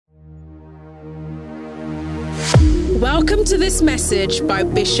Welcome to this message by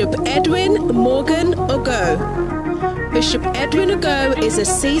Bishop Edwin Morgan Ogo. Bishop Edwin Ogo is a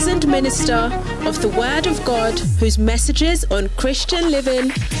seasoned minister of the Word of God whose messages on Christian living,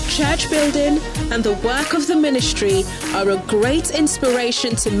 church building, and the work of the ministry are a great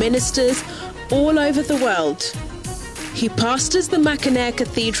inspiration to ministers all over the world. He pastors the Mackinac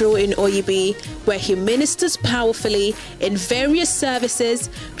Cathedral in Oyibi, where he ministers powerfully in various services,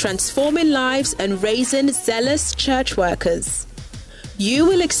 transforming lives and raising zealous church workers. You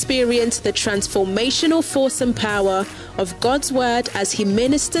will experience the transformational force and power of God's Word as he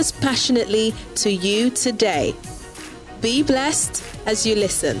ministers passionately to you today. Be blessed as you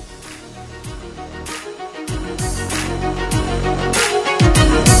listen.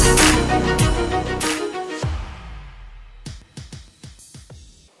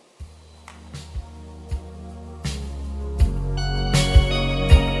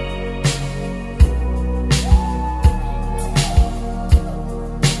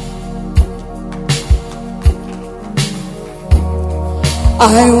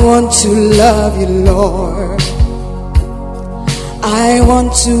 I want to love you, Lord. I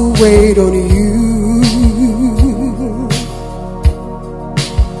want to wait on you.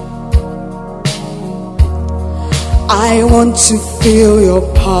 I want to feel your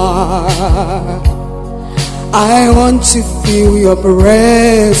power. I want to feel your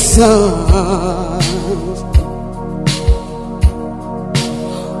presence.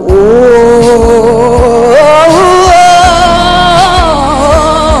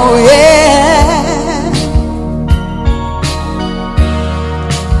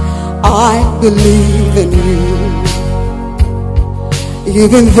 Believe in you,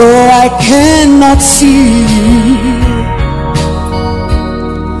 even though I cannot see you.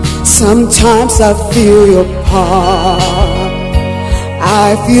 Sometimes I feel your power.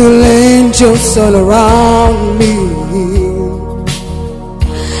 I feel angels all around me.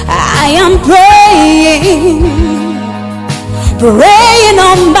 I am praying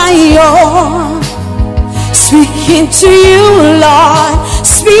on my own, speaking to you, Lord.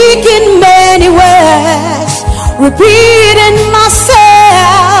 Speaking many words, repeating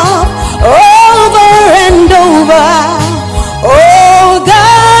myself over and over. Oh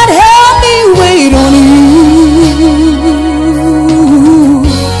God, help me wait on you.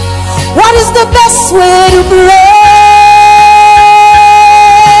 What is the best way to pray?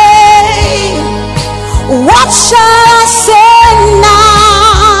 What shall I say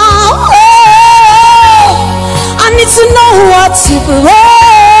now? Oh, I need to know what to pray.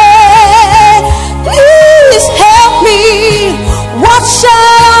 What shall I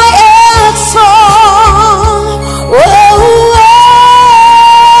ask for?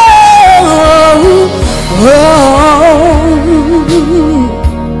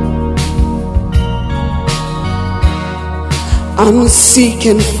 I'm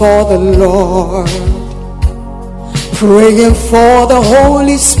seeking for the Lord, praying for the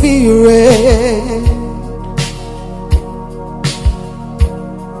Holy Spirit.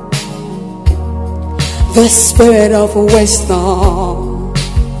 The spirit of wisdom,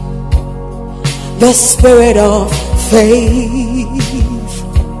 the spirit of faith,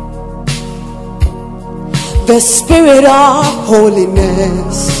 the spirit of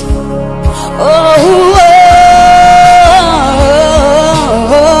holiness.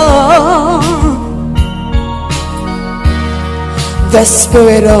 The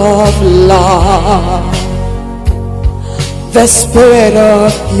spirit of love, the spirit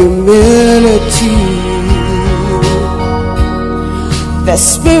of humility, the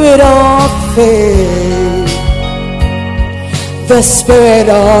spirit of faith, the spirit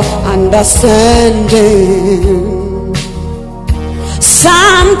of understanding.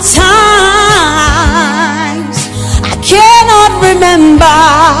 Sometimes I cannot remember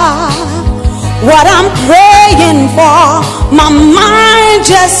what I'm praying for. My mind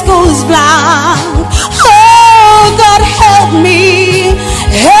just goes blank. Oh God, help me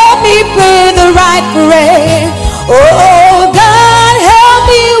pray the right prayer. Oh God, help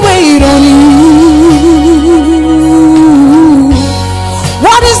me wait on you.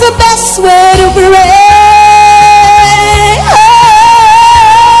 What is the best way to pray?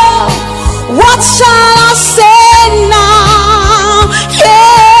 Oh, what shall I say now?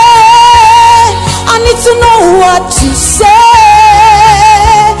 Yeah, I need to know what to say.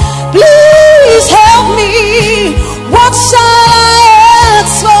 Please help me. What shall I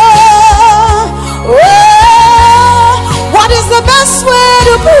ask for? Oh, what is the best way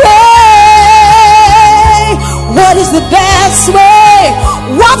to pray? What is the best way?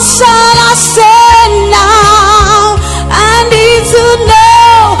 What shall I say now? I need to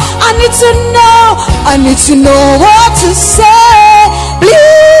know. I need to know what say,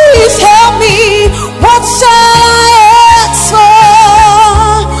 please help me. What shall I ask for?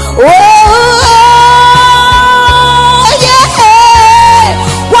 Oh, yeah.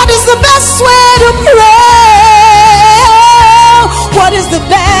 What is the best way to pray? What is the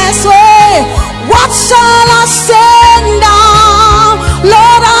best way? What shall I send down?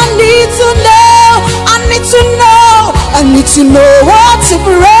 Lord, I need to know. I need to know. I need to know what to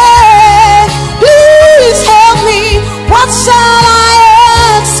pray. Please help me. What shall I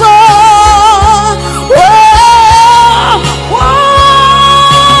ask for?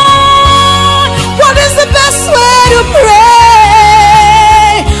 What is the best way to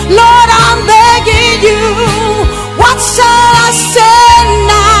pray? Lord, I'm begging you. What shall I send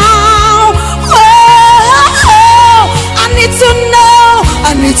now? I need to know.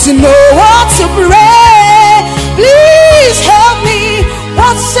 I need to know what to pray. Please help me.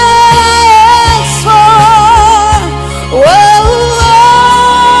 What shall I ask for?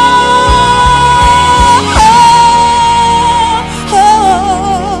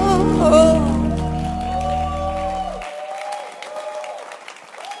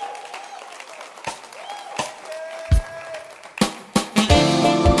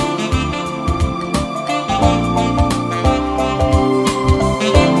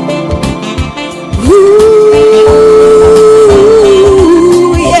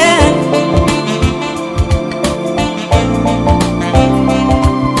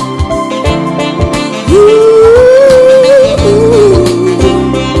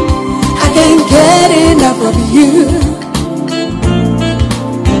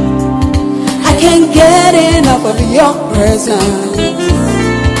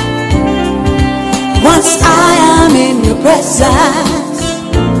 Once I am in your presence,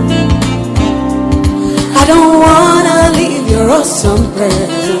 I don't want to leave your awesome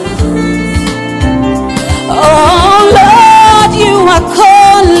presence. Oh Lord, you are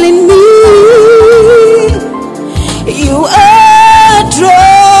calling me. You are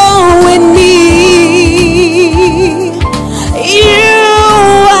drawing me. You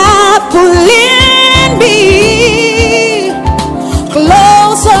are pulling me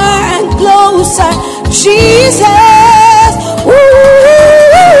closer and closer, Jesus. Ooh,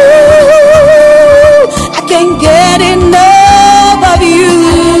 I can't get enough of you.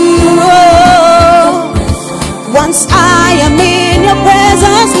 Once I am in your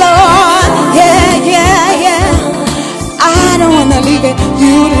presence, Lord, yeah, yeah, yeah. I don't wanna leave it.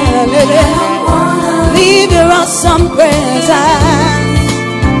 You don't leave it. Leave your awesome presence.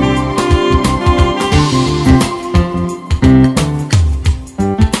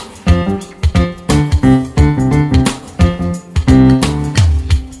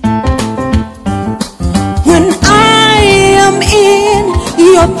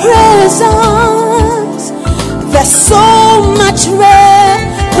 Presence, there's so much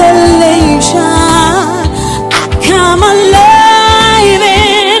revelation. I come alive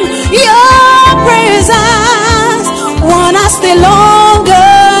in your presence. Wanna stay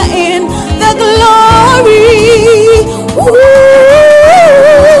longer in the glory. Ooh,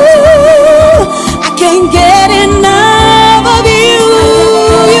 I can't get enough of you.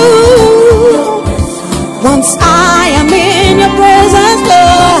 Once I am in your presence,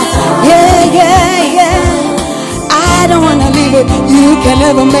 Lord, yeah, yeah, yeah. I don't wanna leave it. You can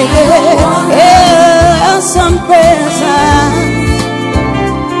never make it. Yeah, some presence.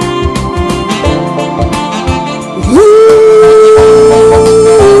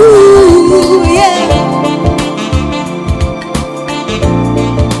 Ooh, yeah.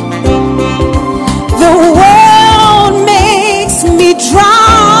 The world makes me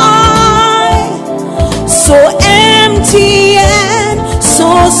dry, so empty and so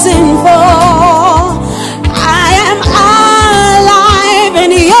sinful. I am alive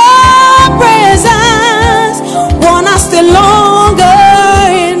in your presence. Wanna stay longer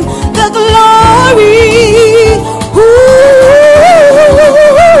in the glory. Ooh,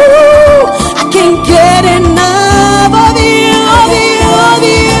 I can't get enough of you, of you, of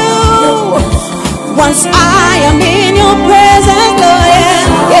you. Once I am in your presence, Lord, yeah,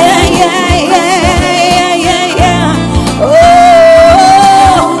 yeah, yeah, yeah, yeah, yeah, yeah.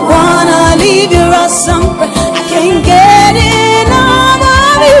 Oh, wanna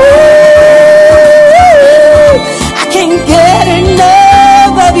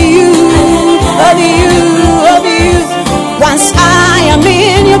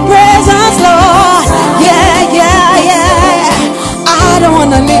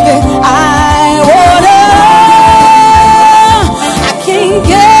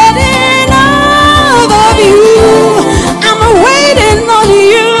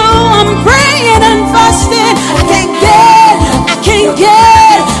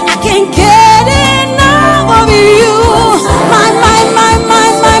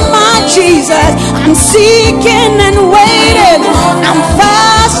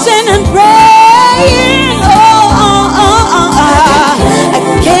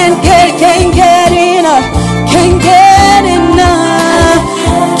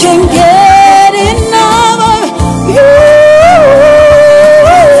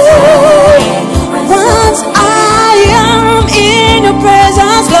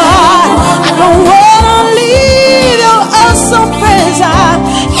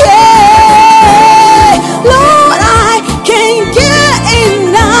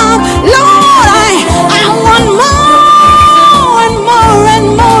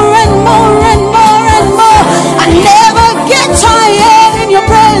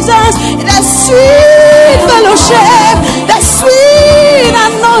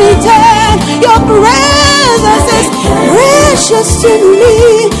trust in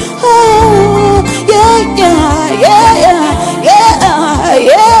me. Oh, yeah, yeah, yeah, yeah,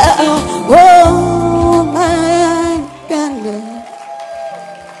 yeah. Oh, my God.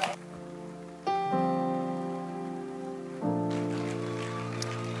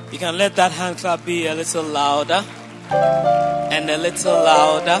 You can let that hand clap be a little louder, and a little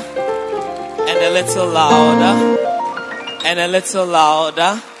louder, and a little louder, and a little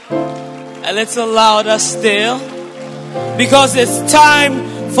louder, a little louder still, because it's time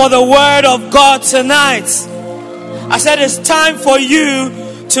for the word of God tonight. I said it's time for you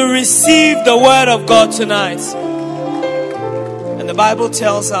to receive the word of God tonight. And the Bible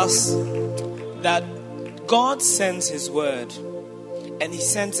tells us that God sends his word, and he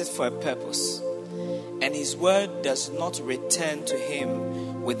sends it for a purpose. And his word does not return to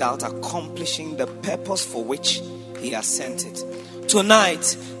him without accomplishing the purpose for which he has sent it.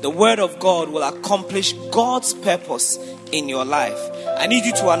 Tonight, the word of God will accomplish God's purpose in your life. I need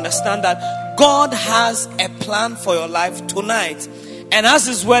you to understand that God has a plan for your life tonight. And as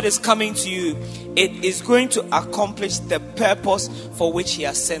his word is coming to you, it is going to accomplish the purpose for which he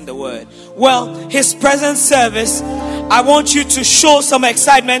has sent the word. Well, his present service, I want you to show some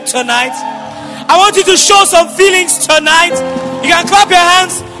excitement tonight. I want you to show some feelings tonight. You can clap your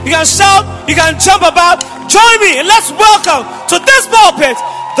hands, you can shout, you can jump about. Join me and let's welcome to this pulpit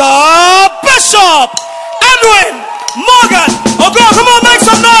the Bishop Edwin Morgan Ogo. Come on, make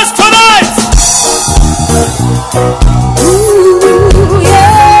some noise tonight. Ooh,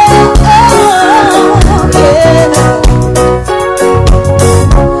 yeah, yeah.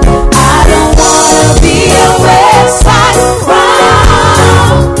 I don't wanna be a website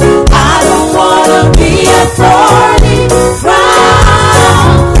crowd. I don't wanna be a thorny crowd.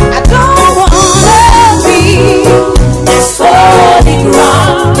 I don't wanna be a solid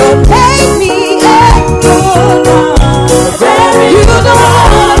ground. You make me a good ground. You don't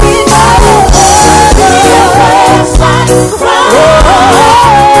wanna be a website crowd.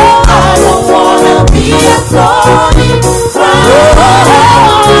 I don't wanna be a thorny crowd.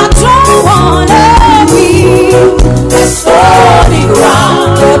 I don't wanna be a solid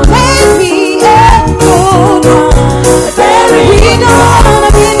ground. You make me a good ground. We don't wanna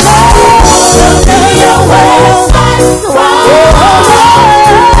be a website crowd.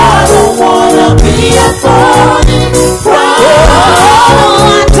 I don't wanna be a thorny crowd.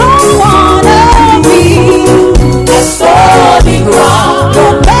 I don't wanna be a solid ground. You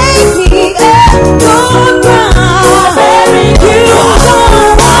make me a good ground. You don't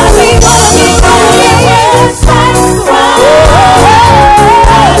wanna be a website crowd.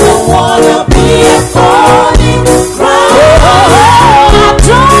 I don't wanna be a thorny crowd. I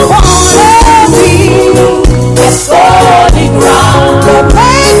don't wanna be a solid ground. You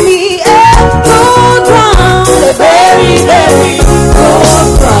make me a good ground. A very, very good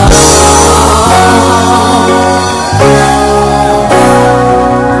ground.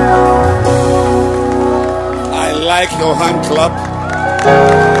 I like your hand clap.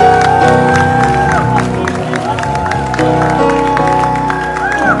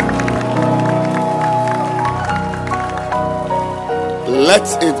 Let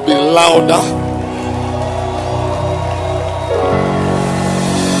it be louder.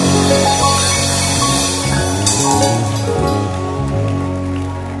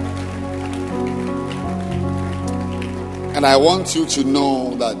 And I want you to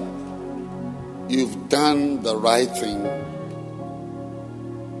know that you've done the right thing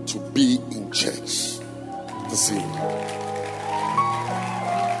to be in church this evening.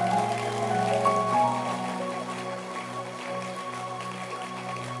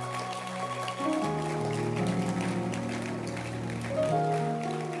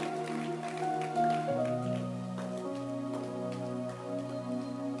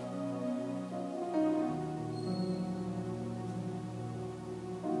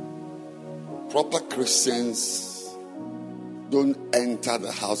 Proper Christians don't enter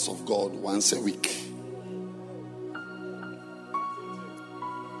the house of God once a week.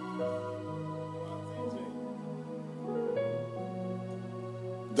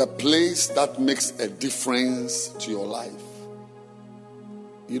 The place that makes a difference to your life,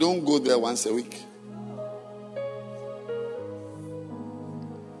 you don't go there once a week.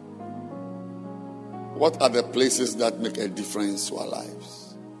 What are the places that make a difference to our lives?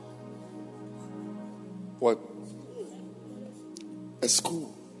 What? A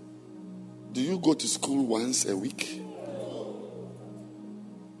school. Do you go to school once a week?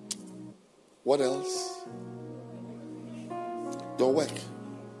 What else? Your work.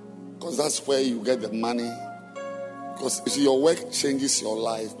 Because that's where you get the money. Because your work changes your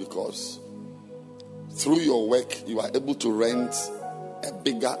life, because Through your work, you are able to rent a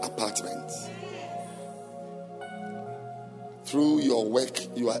bigger apartment. Through your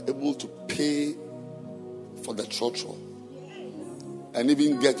work, you are able to pay for the trotro and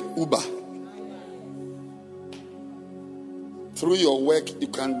even get Uber. Through your work, you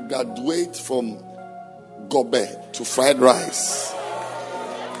can graduate from gobe to fried rice.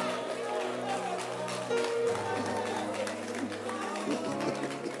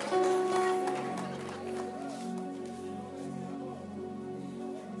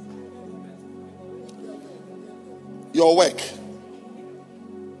 Your work.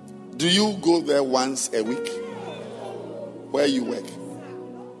 Do you go there once a week? Where you work?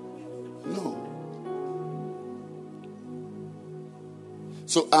 No.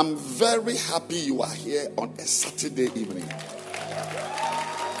 So I'm very happy you are here on a Saturday evening.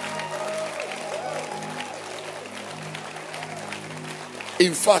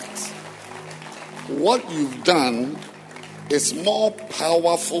 In fact, what you've done is more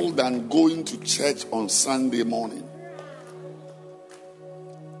powerful than going to church on Sunday morning.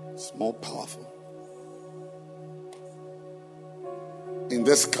 It's more powerful. In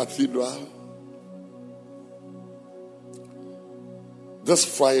this cathedral, this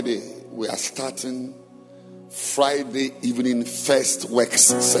Friday, we are starting Friday evening first works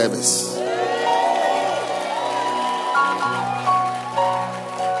service.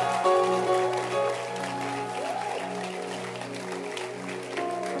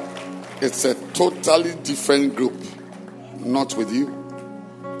 It's a totally different group, not with you.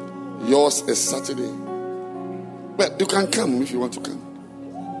 Yours is Saturday. But you can come if you want to come.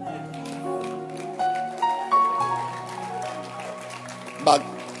 But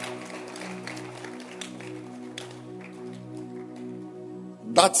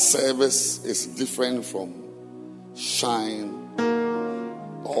that service is different from Shine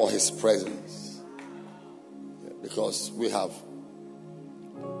or His Presence. Because we have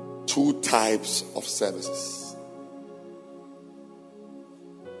two types of services.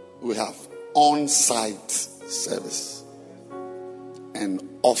 We have on-site service and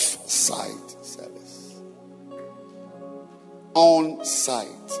off-site service.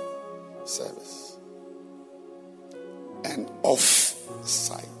 On-site service and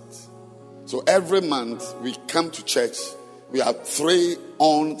off-site. So every month we come to church, we have 3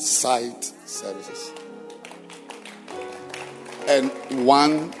 on-site services and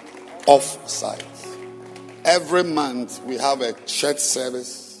 1 off-site. Every month we have a church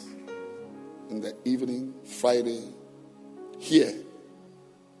service in the evening, Friday, here.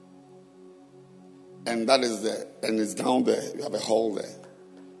 And that is there, and it's down there. You have a hall there.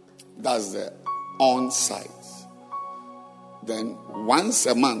 That's the on-site. Then once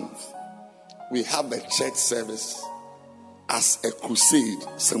a month, we have a church service as a crusade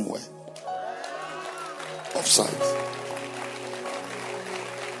somewhere. Off-site.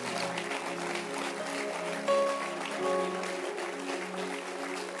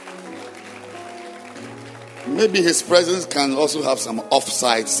 Maybe His Presence can also have some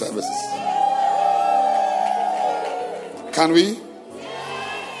off-site services. Can we?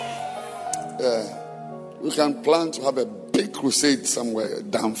 We can plan to have a big crusade somewhere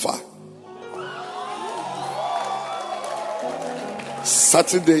down far.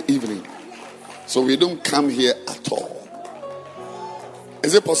 Saturday evening. So we don't come here at all.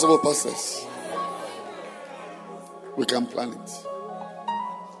 Is it possible, pastors? We can plan it.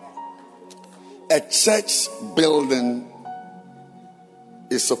 A church building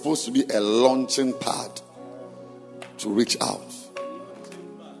is supposed to be a launching pad to reach out.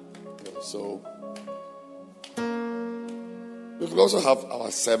 So we could also have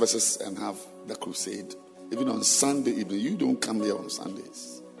our services and have the crusade. Even on Sunday evening. You don't come here on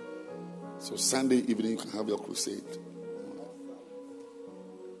Sundays. So Sunday evening you can have your crusade.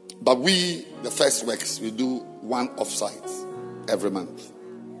 But we, the first works, we do 1 off-site every month.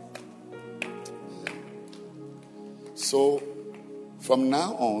 So, from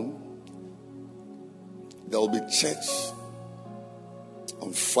now on, there will be church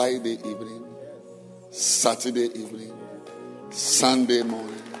on Friday evening, Saturday evening, Sunday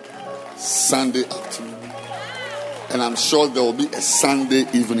morning, Sunday afternoon, and I'm sure there will be a Sunday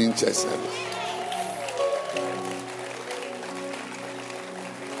evening church service.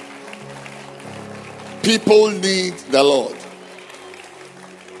 People need the Lord.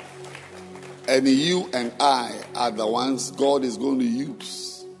 And you and I are the ones God is going to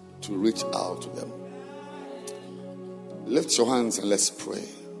use to reach out to them. Lift your hands and let's pray.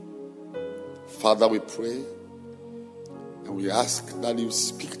 Father, we pray and we ask that you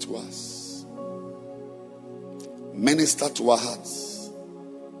speak to us. Minister to our hearts.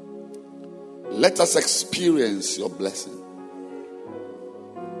 Let us experience your blessing.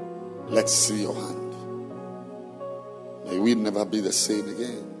 Let's see your hand. May we never be the same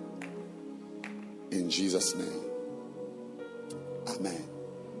again. In Jesus' name. Amen.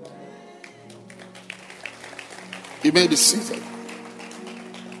 You may be seated.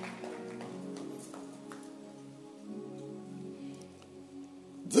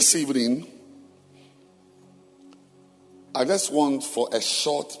 This evening, I just want for a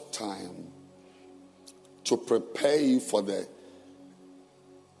short time to prepare you for the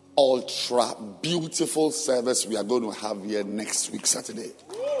ultra beautiful service we are going to have here next week, Saturday.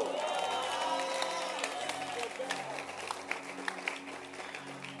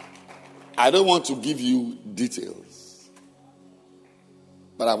 I don't want to give you details,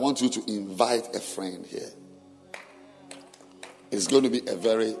 but I want you to invite a friend here. It's going to be a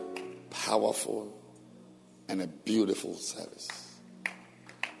very powerful and a beautiful service.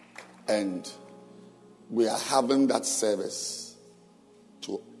 And we are having that service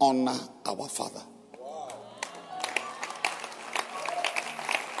to honor our Father.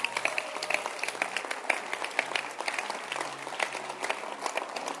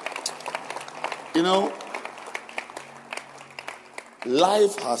 You know,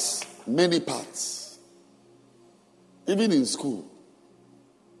 life has many parts. Even in school.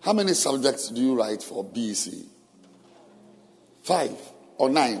 How many subjects do you write for BEC? 5 or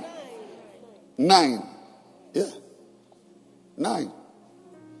 9? 9. Yeah. 9.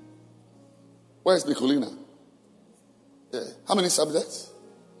 Where's Nicolina? Yeah. How many subjects?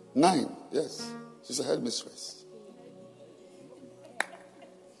 9. Yes. She's a headmistress.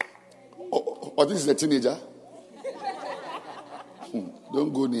 Oh, this is a teenager?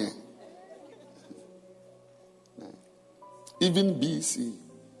 Don't go near. Even BC.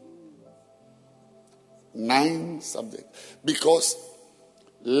 9 subjects. Because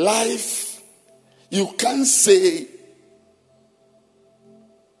life, you can't say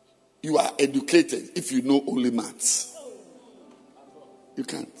you are educated if you know only maths. You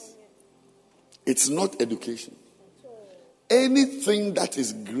can't. It's not education. Anything that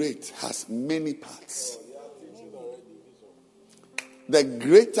is great has many parts. The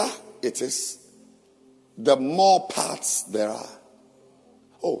greater it is, the more parts there are.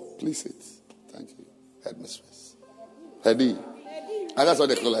 Oh, please sit. Thank you. Headmistress. Hedy. And that's what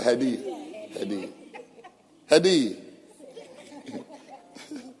they call her. Hedy. Hedy.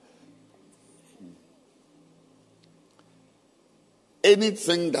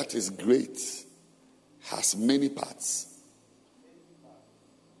 Anything that is great has many parts.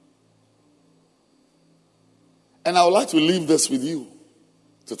 And I would like to leave this with you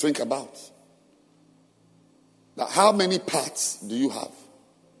to think about. Now, how many parts do you have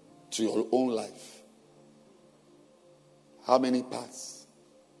to your own life? How many parts?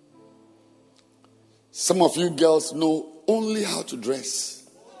 Some of you girls know only how to dress.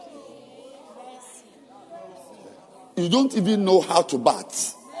 You don't even know how to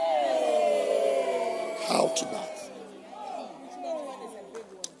bath. How to bath.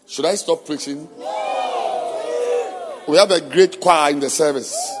 Should I stop preaching? We have a great choir in the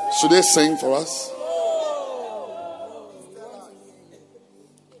service. Should they sing for us?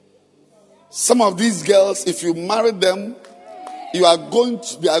 Some of these girls, if you marry them, they are going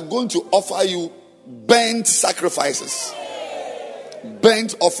to offer you burnt sacrifices,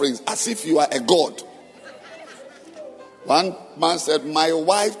 burnt offerings, as if you are a god. One man said, "My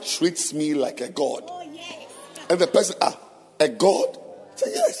wife treats me like a god." And the person, a god? I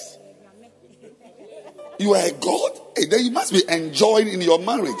said, "Yes. You are a god? Hey, then you must be enjoying in your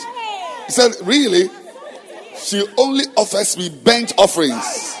marriage." He said, "Really? She only offers me burnt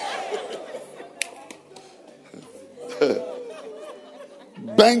offerings."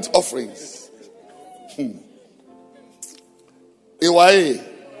 Burnt offerings. Iwae.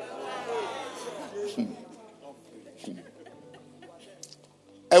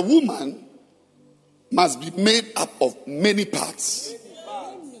 A woman must be made up of many parts.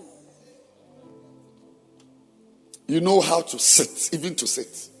 You know how to sit, even to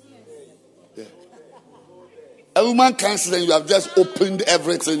sit. Yeah. A woman can't sit and you have just opened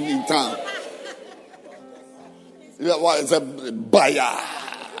everything in town. It's a buyer.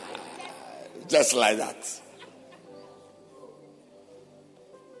 Just like that.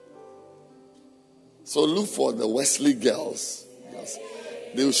 So look for the Wesley girls. Yes.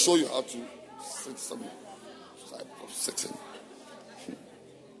 They will show you how to sit some type of sitting.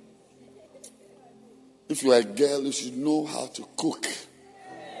 If you are a girl, you should know how to cook.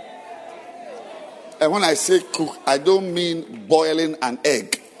 And when I say cook, I don't mean boiling an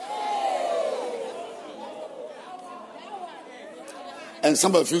egg. And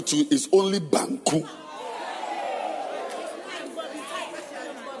some of you too, it's only Banku.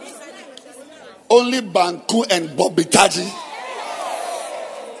 Only Banku and Bobitaji.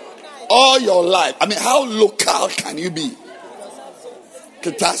 All your life. I mean, how local can you be?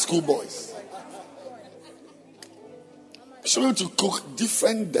 Kita schoolboys. Should be able to cook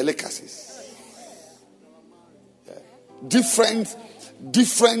different delicacies. Yeah. Different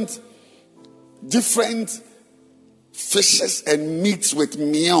fishes and meats with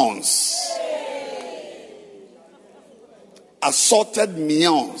mions. Assorted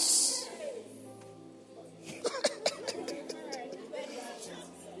mions.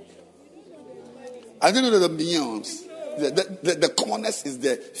 I don't know the mions. The commonest is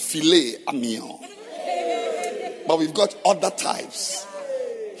the filet mignon. But we've got other types.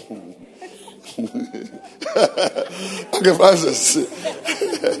 Okay, Francis.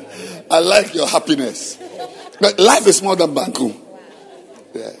 I like your happiness. But life is more than Banku.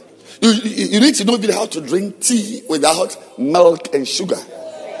 Yeah. You need to know how to drink tea without milk and sugar.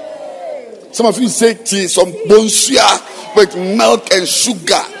 Some of you say tea, some bonsuya with milk and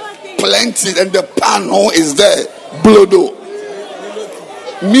sugar. Plenty, and the pano is there. Blodo.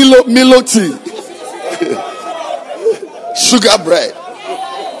 Milo tea. Sugar bread.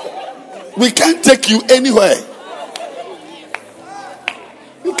 We can't take you anywhere.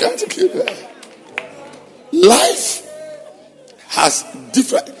 We can't take you there. Life has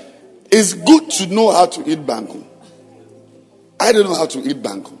different. It's good to know how to eat Banku. I don't know how to eat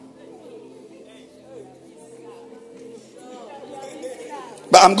Banku.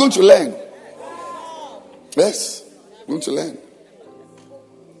 But I'm going to learn. Yes, I'm going to learn.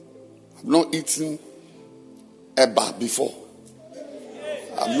 I've not eaten eba before.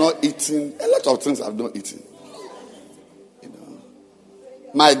 I've not eaten a lot of things. I've not eaten. You know,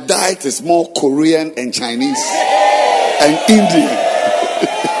 my diet is more Korean and Chinese and Indian.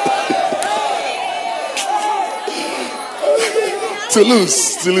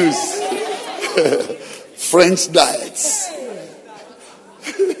 Toulouse. French diets.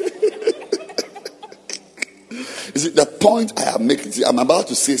 Is it the point I am making? I'm about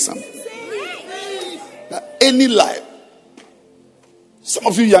to say something. That any life, some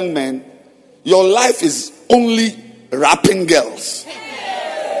of you young men, your life is only rapping girls.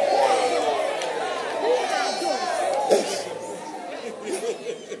 Yes.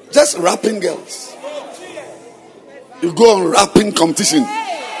 Just rapping girls. You go on rapping competition.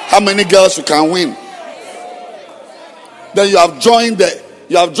 How many girls you can win? Then you have joined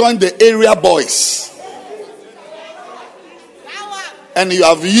the area boys. And you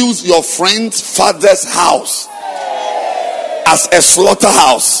have used your friend's father's house as a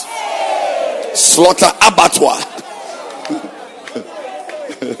slaughterhouse. Slaughter abattoir.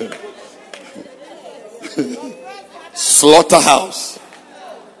 Slaughterhouse.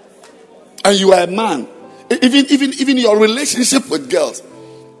 And you are a man. Even your relationship with girls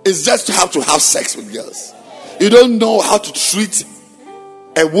is just to have sex with girls. You don't know how to treat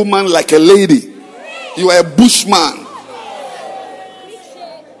a woman like a lady. You are a bushman.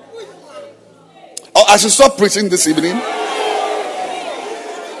 Oh, I should stop preaching this evening.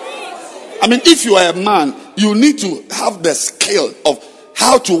 I mean, if you are a man, you need to have the skill of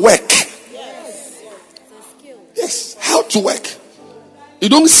how to work. Yes, how to work. You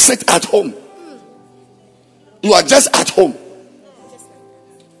don't sit at home. You are just at home.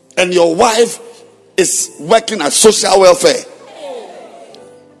 And your wife is working at social welfare.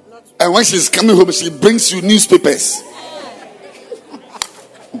 And when she's coming home, she brings you newspapers.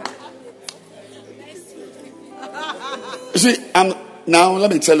 You see, now let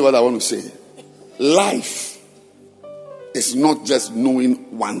me tell you what I want to say. Life is not just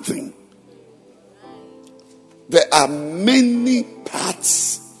knowing one thing. There are many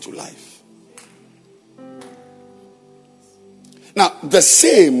parts to life. Now, the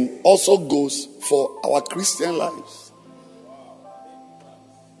same also goes for our Christian lives.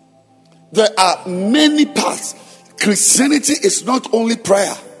 There are many parts. Christianity is not only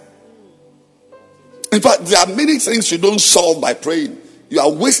prayer. In fact, there are many things you don't solve by praying. You are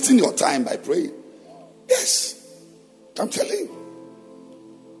wasting your time by praying. Yes, I'm telling you.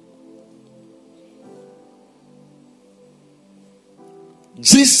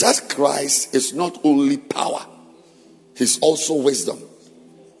 Jesus Christ is not only power, he's also wisdom.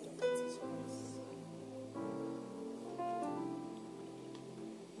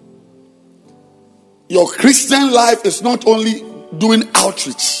 Your Christian life is not only doing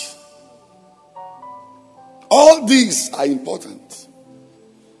outreach. All these are important.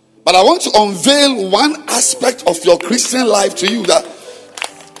 But I want to unveil one aspect of your Christian life to you that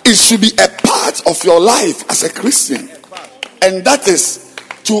it should be a part of your life as a Christian. And that is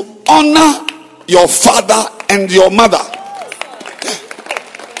to honor your father and your mother.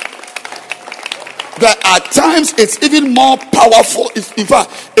 There are times it's even more powerful. In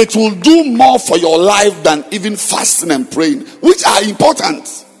fact, it will do more for your life than even fasting and praying, which are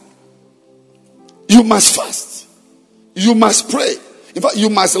important. You must fast. You must pray. In fact, you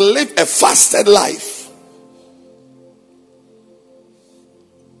must live a fasted life.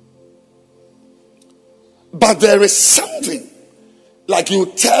 But there is something, like you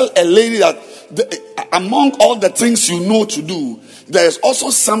tell a lady that among all the things you know to do, there is also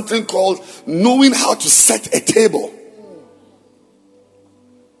something called knowing how to set a table.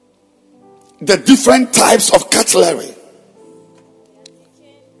 The different types of cutlery.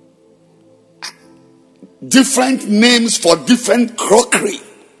 Different names for different crockery.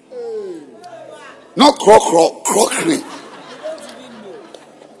 Not crockery.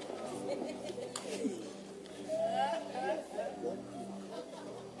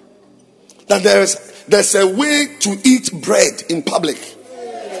 That there's a way to eat bread in public.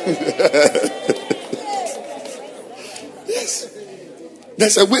 Yes.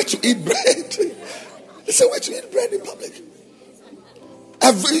 There's a way to eat bread. There's a way to eat bread in public.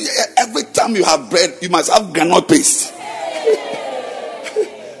 Every time you have bread, you must have granite paste.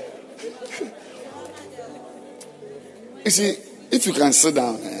 You see, if you can sit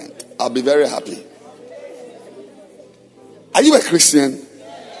down, I'll be very happy. Are you a Christian?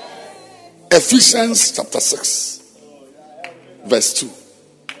 Ephesians chapter 6, verse 2.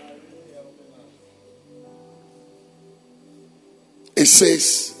 It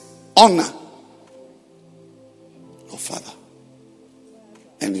says, honor your father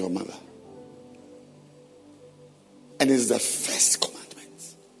and your mother. And it's the first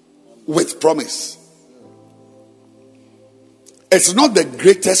commandment with promise. It's not the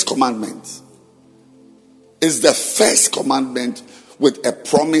greatest commandment. It's the first commandment with a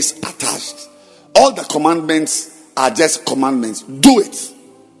promise attached. All the commandments are just commandments. Do it.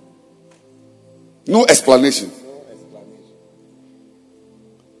 No explanation.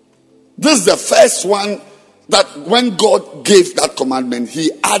 This is the first one that when God gave that commandment,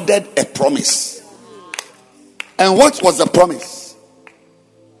 he added a promise. And what was the promise?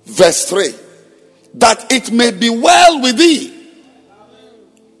 Verse 3. That it may be well with thee.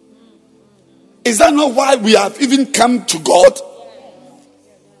 Is that not why we have even come to God?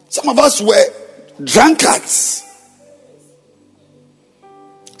 Some of us were drunkards.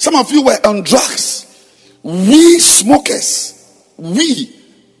 Some of you were on drugs. We smokers. We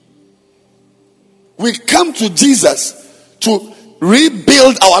come to Jesus to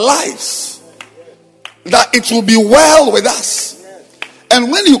rebuild our lives. That it will be well with us.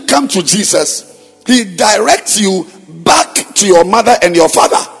 And when you come to Jesus, he directs you back to your mother and your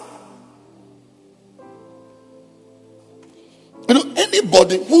father. You know,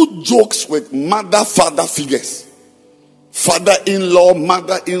 anybody who jokes with mother-father figures, father-in-law,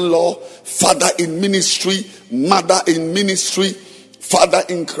 mother-in-law, father in ministry, mother in ministry, father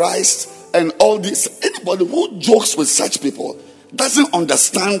in Christ, and all this, anybody who jokes with such people doesn't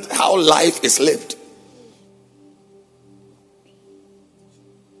understand how life is lived.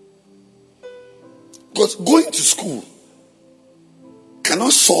 Because going to school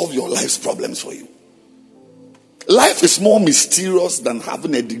cannot solve your life's problems for you. Life is more mysterious than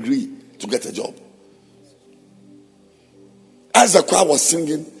having a degree to get a job. As the choir was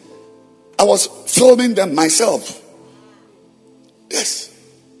singing, I was filming them myself. Yes.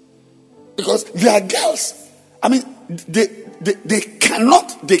 Because they are girls. I mean, they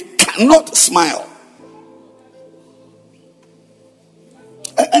cannot smile.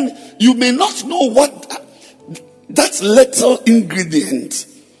 And you may not know what that little ingredient,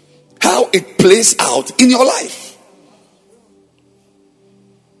 how it plays out in your life.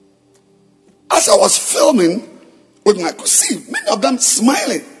 As I was filming with my, could see many of them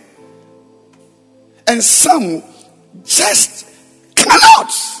smiling, and some just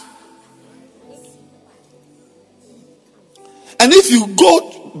cannot. And if you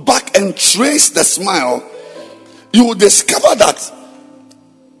go back and trace the smile, you will discover that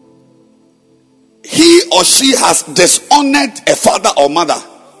he or she has dishonored a father or mother.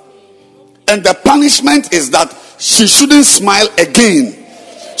 And the punishment is that she shouldn't smile again,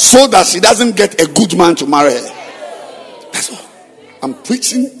 so that she doesn't get a good man to marry her. That's all. I'm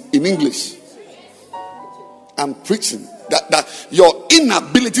preaching in English. I'm preaching that your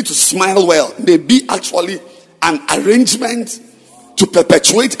inability to smile well may be actually an arrangement to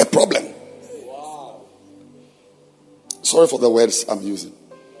perpetuate a problem. Sorry for the words I'm using.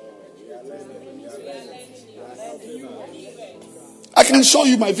 I can show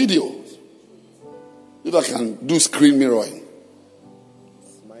you my video. If I can do screen mirroring.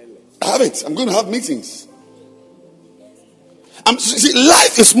 I have it. I'm going to have meetings. See,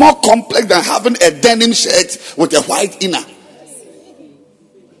 life is more complex than having a denim shirt with a white inner.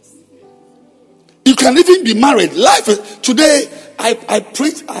 You can even be married. Life is, today I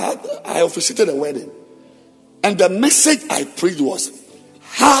preached. I officiated a wedding, and the message I preached was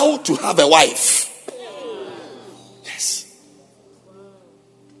how to have a wife. Yes.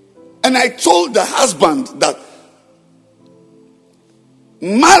 And I told the husband that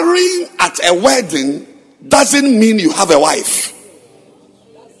marrying at a wedding doesn't mean you have a wife.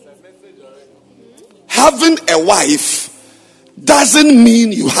 Having a wife doesn't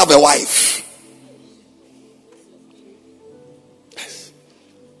mean you have a wife. Yes.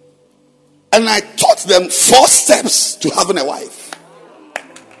 And I taught them 4 steps to having a wife.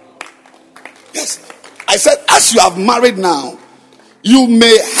 Yes. I said, as you have married now, you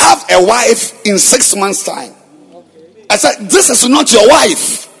may have a wife in 6 months' time. I said, this is not your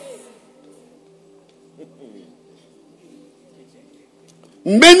wife.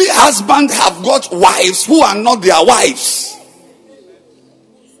 Many husbands have got wives who are not their wives.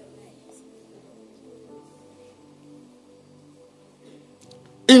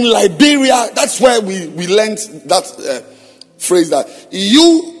 In Liberia, that's where we learned that phrase that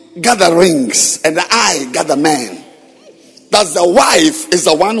you gather rings and I gather men. That's the wife is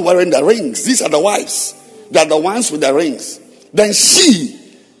the one wearing the rings. These are the wives. They are the ones with the rings. Then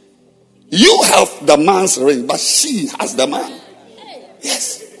you have the man's ring, but she has the man.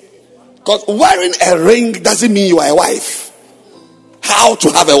 Yes. Because wearing a ring doesn't mean you are a wife. How to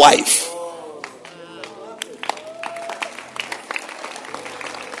have a wife.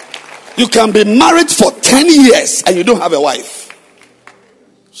 You can be married for 10 years and you don't have a wife.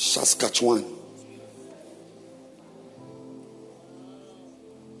 Saskatchewan.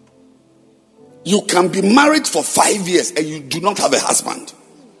 You can be married for 5 years and you do not have a husband.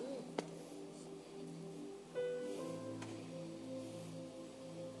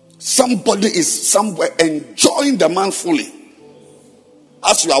 Somebody is somewhere enjoying the man fully.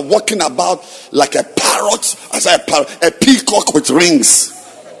 As you are walking about like a parrot, a peacock with rings.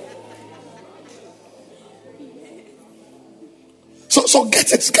 So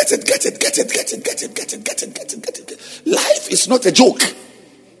get it. Life is not a joke.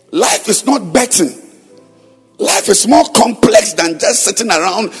 Life is not betting. Life is more complex than just sitting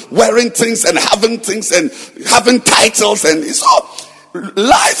around wearing things and having titles and it's all.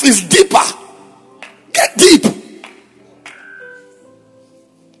 Life is deeper. Get deep.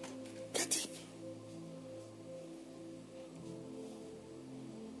 Get deep.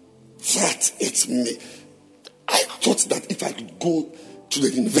 That it's me. I thought that if I could go to the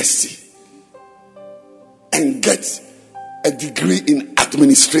university and get a degree in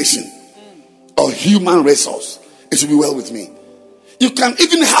administration or human resource, it will be well with me. You can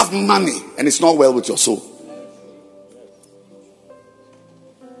even have money and it's not well with your soul.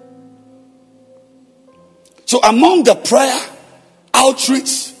 So among the prayer,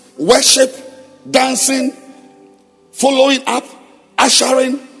 outreach, worship, dancing, following up,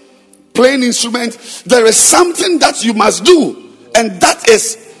 ushering, playing instruments, there is something that you must do, and that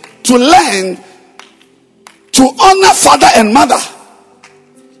is to learn to honor father and mother.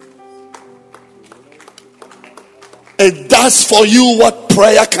 It does for you what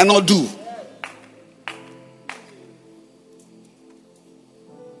prayer cannot do.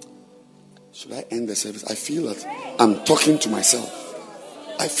 Should I end the service? I feel that I'm talking to myself.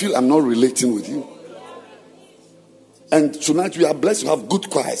 I feel I'm not relating with you. And tonight we are blessed to have good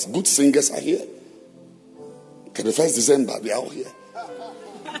choirs, good singers are here. Okay, the 1st December, they are all here.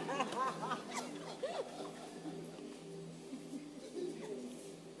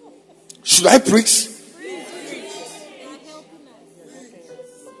 Should I preach?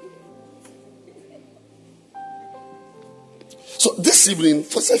 So this evening,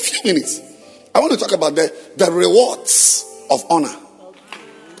 for a few minutes, I want to talk about the rewards of honor.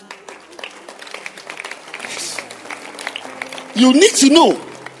 You need to know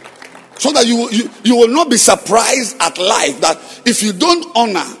so that you will not be surprised at life that if you don't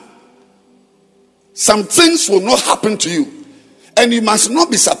honor, some things will not happen to you. And you must not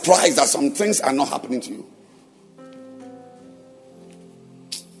be surprised that some things are not happening to you.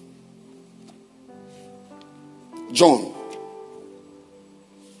 John.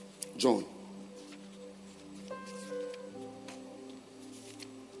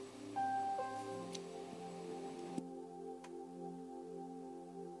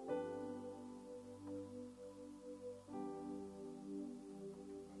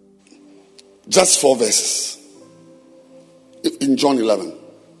 Just 4 verses in John 11.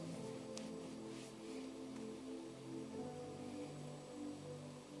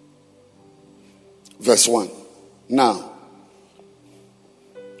 Verse 1. Now,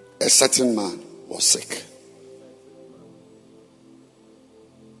 a certain man was sick,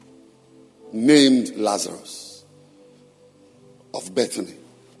 named Lazarus, of Bethany.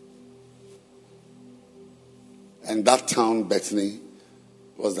 And that town, Bethany,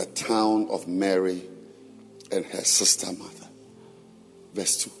 was the town of Mary and her sister Martha.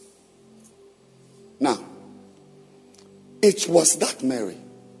 Verse 2. Now, it was that Mary.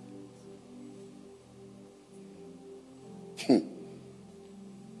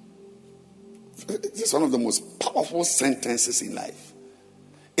 This is one of the most powerful sentences in life.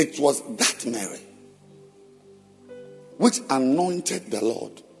 It was that Mary which anointed the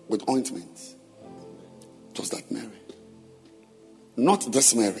Lord with ointment. It was that Mary. Not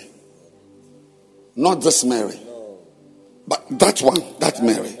this Mary. Not this Mary. But that one, that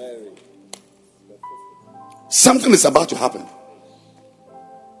Mary. Something is about to happen.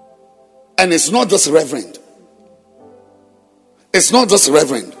 And it's not just reverend. It's not just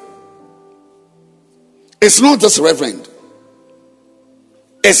reverend. It's not just reverend.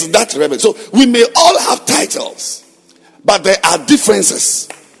 It's that reverend. So we may all have titles, but there are differences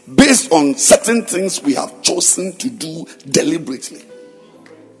based on certain things we have chosen to do deliberately.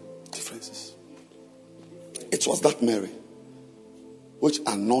 Differences. It was that Mary which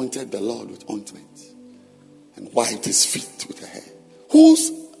anointed the Lord with ointment and wiped his feet with her hair,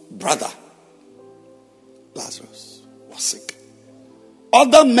 whose brother Lazarus was sick.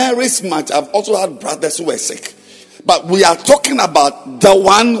 Other Marys might have also had brothers who were sick, but we are talking about the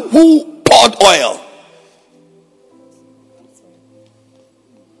one who poured oil.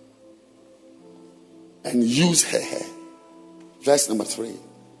 And used her hair. Verse number 3.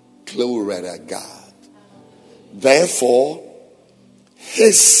 Glory to God. Therefore,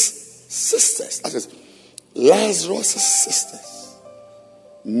 his sisters, that is Lazarus' sisters,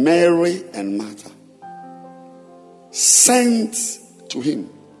 Mary and Martha, sent to him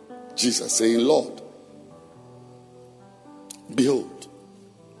Jesus, saying, Lord, behold,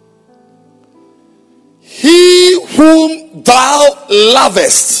 he whom thou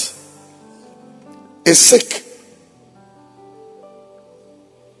lovest is sick.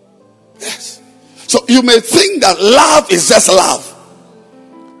 Yes. So you may think that love is just love,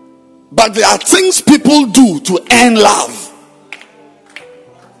 but there are things people do to earn love.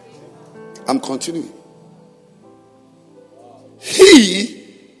 I'm continuing. He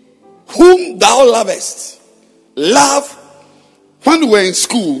whom thou lovest. Love. When we were in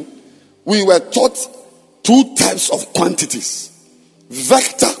school, we were taught two types of quantities: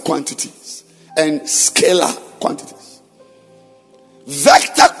 vector quantities and scalar quantities.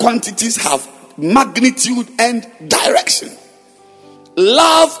 Vector quantities have magnitude and direction.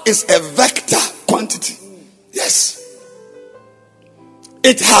 Love is a vector quantity. Yes.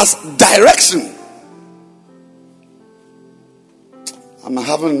 It has direction. I'm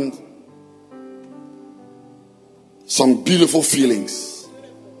having some beautiful feelings.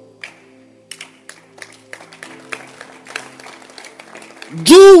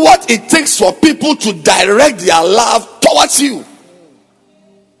 Do what it takes for people to direct their love towards you.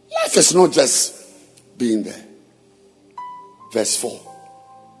 Life is not just being there. Verse 4.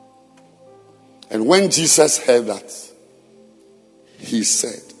 And when Jesus heard that, he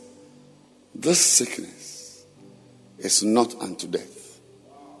said, this sickness is not unto death,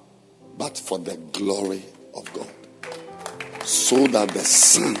 but for the glory of God, so that the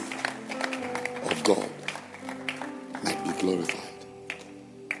Son of God might be glorified.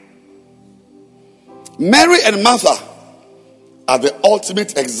 Mary and Martha are the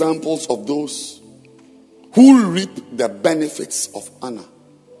ultimate examples of those who reap the benefits of honor.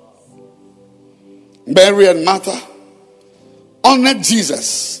 Mary and Martha honored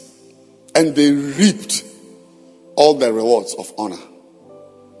Jesus, and they reaped all the rewards of honor.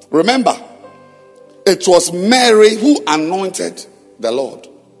 Remember, it was Mary who anointed the Lord.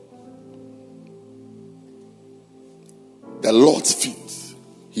 The Lord's feet.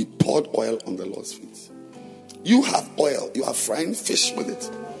 He poured oil on the Lord's feet. You have oil. You are frying fish with it.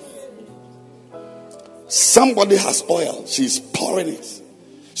 Somebody has oil. She's pouring it.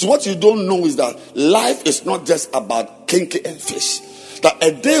 So what you don't know is that life is not just about kinky and fish. That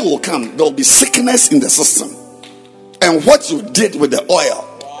a day will come, there will be sickness in the system. And what you did with the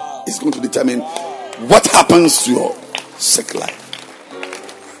oil is going to determine what happens to your sick life.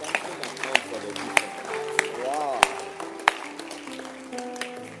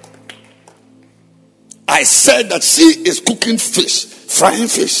 I said that she is cooking fish, frying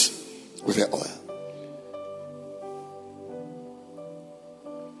fish with her oil.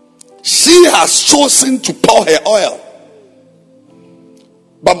 She has chosen to pour her oil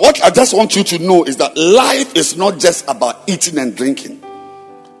But what I just want you to know is that life is not just about eating and drinking.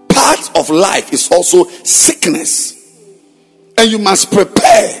 Part of life is also sickness. And you must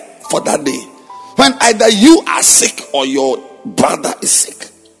prepare for that day when either you are sick or your brother is sick.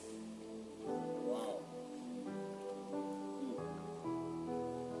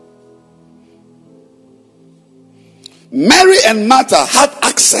 Mary and Martha had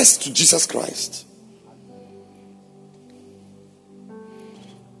access to Jesus Christ.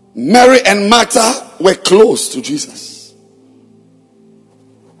 Mary and Martha were close to Jesus.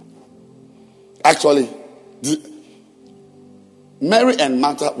 Actually, Mary and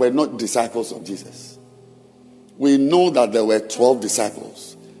Martha were not disciples of Jesus. We know that there were 12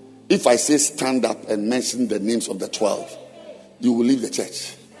 disciples. If I say stand up and mention the names of the 12, you will leave the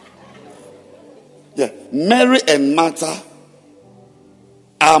church. Yeah, Mary and Martha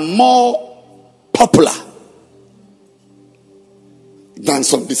are more popular than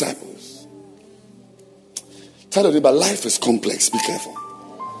some disciples. Tell you, but life is complex. Be careful.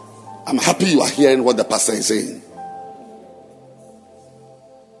 I'm happy you are hearing what the pastor is saying.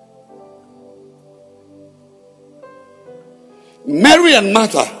 Mary and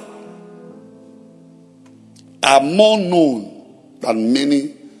Martha are more known than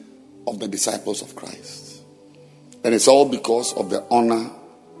many of the disciples of Christ. And it's all because of the honor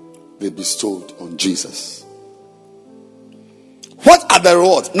they bestowed on Jesus. What are the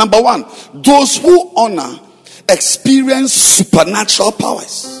rewards? Number one, those who honor experience supernatural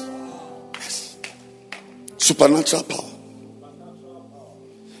powers. Yes. Supernatural power.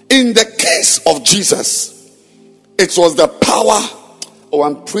 In the case of Jesus, it was the power. Oh,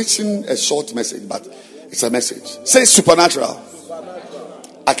 I'm preaching a short message, but it's a message. Say supernatural.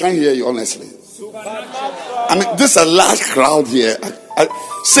 I can't hear you honestly. I mean, this is a large crowd here.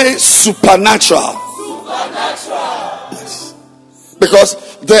 Say supernatural. Supernatural. Yes.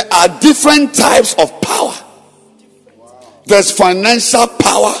 Because there are different types of power. There's financial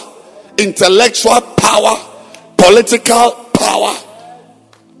power, intellectual power, political power.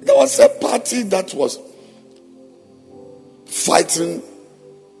 There was a party that was fighting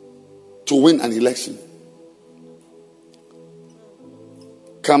to win an election,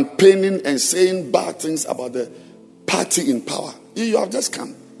 campaigning and saying bad things about the party in power. You have just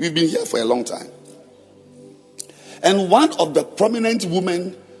come. We've been here for a long time. And one of the prominent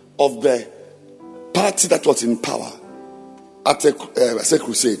women of the party that was in power at a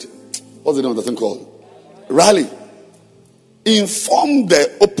crusade, what's the name of the thing called? Rally, informed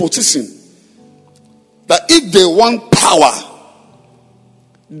the opposition that if they want power,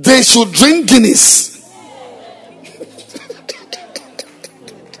 they should drink Guinness.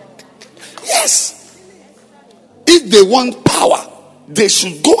 Yes. If they want power, they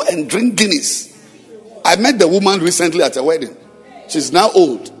should go and drink Guinness. I met the woman recently at a wedding. She's now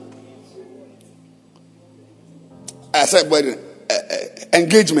old. I said wedding,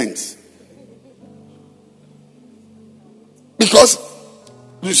 engagement. Because,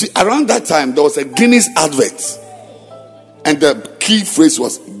 you see, around that time, there was a Guinness advert. And the key phrase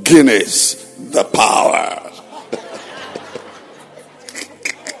was Guinness, the power.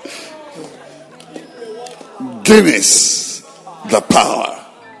 Guinness, the power.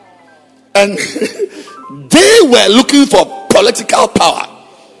 And they were looking for political power.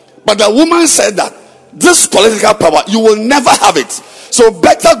 But the woman said that this political power, you will never have it. So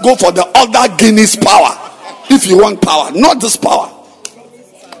better go for the other Guinness power if you want power, not this power.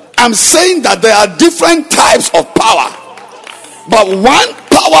 I'm saying that there are different types of power. But one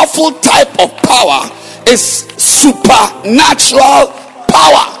powerful type of power is supernatural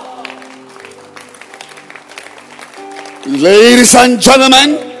power. Ladies and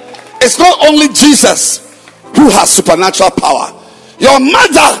gentlemen, it's not only Jesus who has supernatural power. Your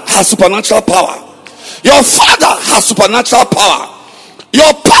mother has supernatural power. Your father has supernatural power.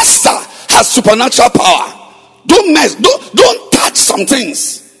 Your pastor has supernatural power. Don't mess, don't touch some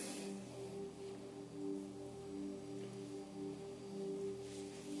things.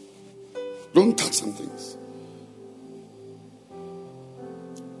 Don't touch some things.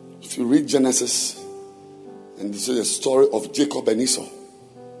 If you read Genesis, and this is a story of Jacob and Esau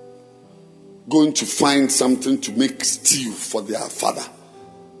going to find something to make stew for their father.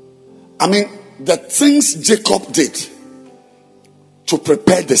 I mean, the things Jacob did to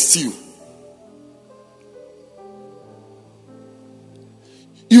prepare the stew.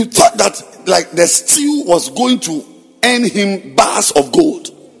 You thought that like the stew was going to earn him bars of gold.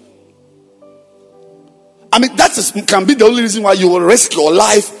 I mean, can be the only reason why you will risk your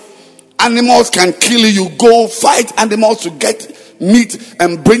life. Animals can kill you. You go fight animals to get meat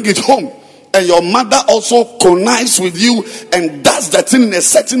and bring it home. and your mother also connives with you and does that thing in a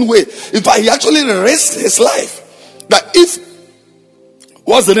certain way, in fact, he actually risked his life. That if,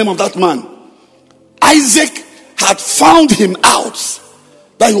 what's the name of that man? Isaac had found him out,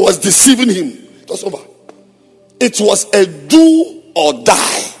 that he was deceiving him, it was over. It was a do or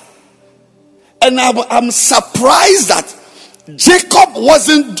die. And I'm surprised that Jacob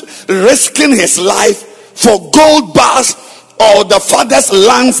wasn't risking his life for gold bars or the father's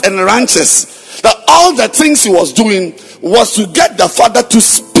lands and ranches. That all the things he was doing was to get the father to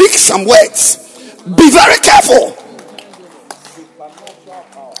speak some words. Be very careful.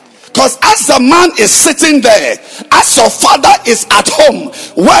 Because as the man is sitting there, as your father is at home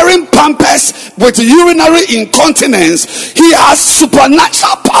wearing pampers with urinary incontinence, he has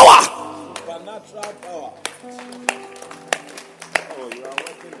supernatural power.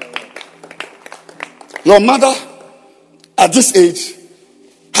 Your mother at this age,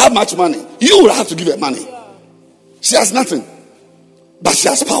 how much money? You will have to give her money. She has nothing, but she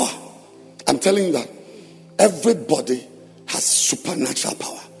has power. I'm telling you that everybody has supernatural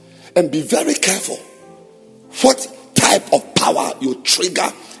power. And be very careful what type of power you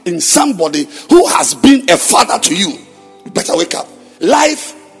trigger in somebody who has been a father to you. You better wake up.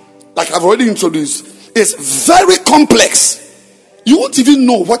 Life, like I've already introduced, is very complex. You won't even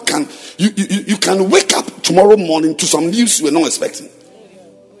know what can you can wake up tomorrow morning to some news you were not expecting.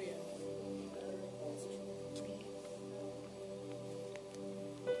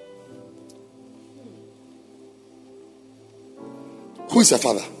 Who is a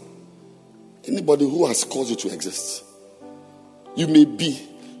father? Anybody who has caused you to exist. You may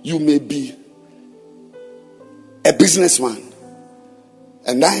be a businessman,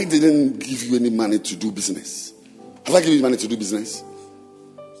 and I didn't give you any money to do business. Have I given you money to do business?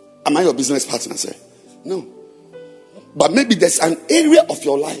 Am I your business partner, sir? No. But maybe there's an area of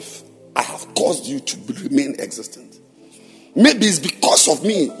your life I have caused you to remain existent. Maybe it's because of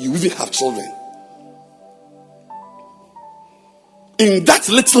me you even have children. In that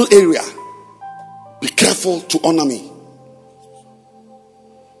little area, be careful to honor me.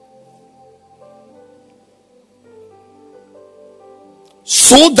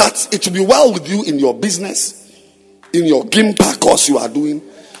 So that it will be well with you in your business, in your Gimpa course you are doing,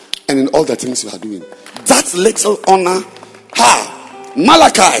 and in all the things you are doing. That little honor.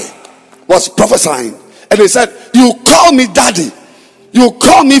 Malachi was prophesying, and he said, you call me daddy, you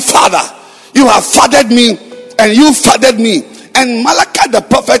call me father, you have fathered me, and you fathered me. And Malachi the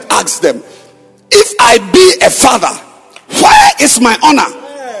prophet asked them, if I be a father, where is my honor?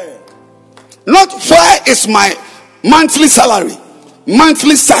 Not where is my monthly salary,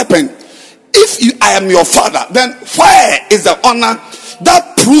 monthly stipend. If I am your father, then where is the honor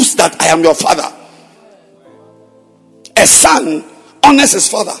that proves that I am your father? A son honors his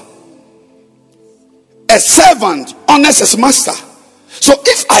father. A servant honors his master. So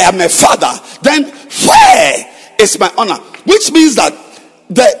if I am a father, then where is my honor? Which means that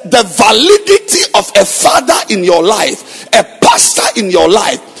the validity of a father in your life, a pastor in your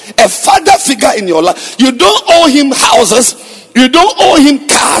life, a father figure in your life, you don't owe him houses, you don't owe him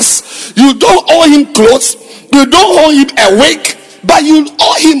cars, you don't owe him clothes, you don't owe him a wig, but you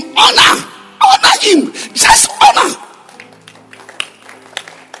owe him honor. Honor him. Just honor.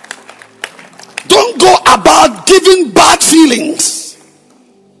 Don't go about giving bad feelings.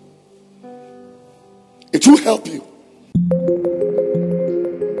 It will help you.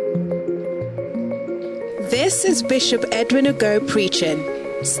 This is Bishop Edwin Ogo preaching.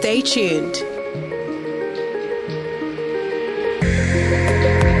 Stay tuned.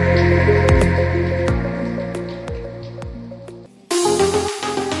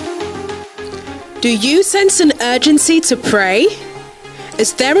 Do you sense an urgency to pray?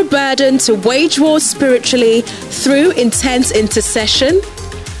 Is there a burden to wage war spiritually through intense intercession?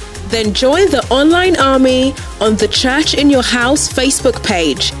 Then join the online army on the Church in Your House Facebook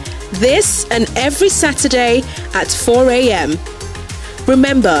page, this and every Saturday at 4 a.m.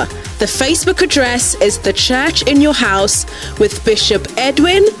 Remember, the Facebook address is The Church in Your House with Bishop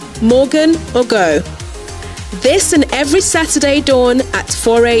Edwin Morgan Ogo. This and every Saturday dawn at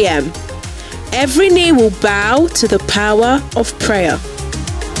 4 a.m. Every knee will bow to the power of prayer.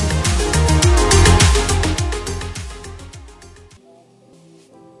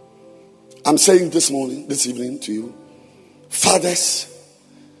 I'm saying this evening to you, fathers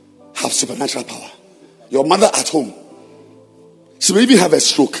have supernatural power. Your mother at home, she may even have a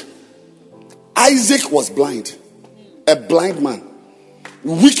stroke. Isaac was blind, a blind man,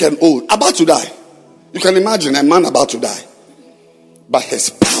 weak and old, about to die. You can imagine a man about to die, but his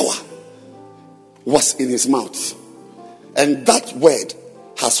power was in his mouth, and that word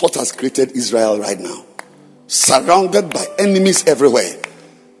has what has created Israel right now. Surrounded by enemies everywhere,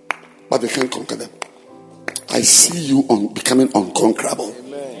 but they can't conquer them. I see you becoming unconquerable.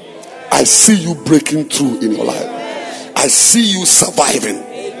 I see you breaking through in your life. I see you surviving.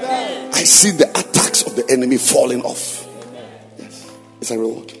 I see the attacks of the enemy falling off. Yes, it's a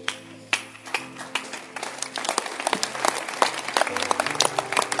reward.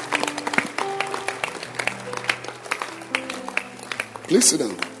 Please sit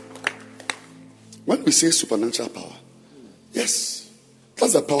down. When we say supernatural power, yes,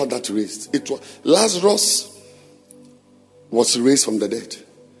 that's the power that raised. Lazarus was raised from the dead.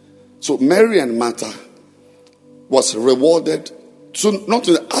 So Mary and Martha was rewarded. So not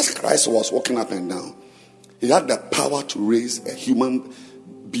as Christ was walking up and down, he had the power to raise a human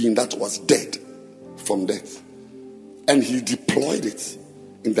being that was dead from death. And he deployed it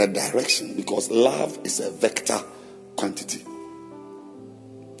in that direction because love is a vector quantity.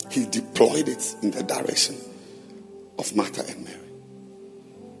 He deployed it in the direction of Martha and Mary.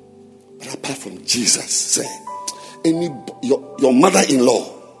 But apart from Jesus, say, your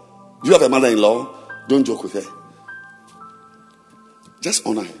mother-in-law, you have a mother-in-law, don't joke with her. Just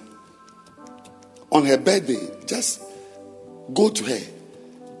honor her. On her birthday, just go to her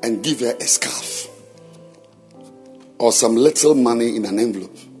and give her a scarf or some little money in an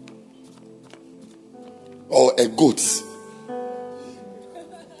envelope or a goat.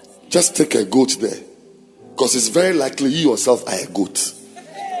 Just take a goat there, because it's very likely you yourself are a goat.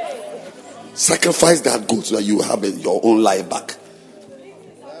 Sacrifice that goat so that you have your own life back.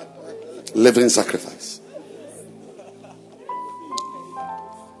 Living sacrifice.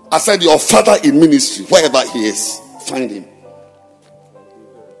 I said, your father in ministry, wherever he is, find him.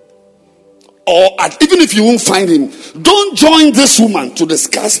 Or even if you won't find him, don't join this woman to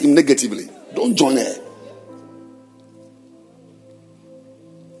discuss him negatively. Don't join her.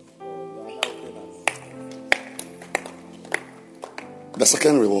 The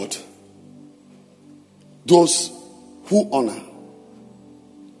second reward, those who honor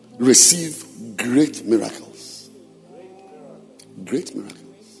receive great miracles. Great miracles.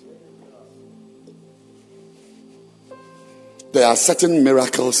 There are certain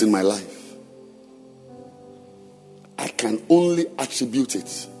miracles in my life. I can only attribute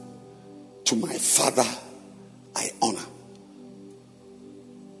it to my Father I honor.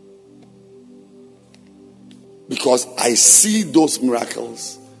 Because I see those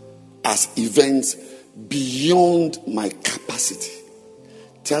miracles as events beyond my capacity.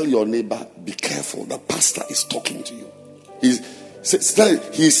 Tell your neighbor, be careful. The pastor is talking to you.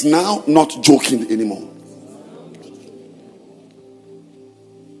 He's now not joking anymore.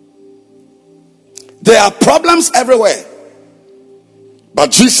 There are problems everywhere.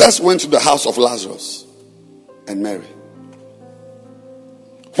 But Jesus went to the house of Lazarus and Mary,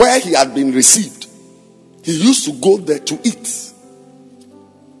 where he had been received. He used to go there to eat,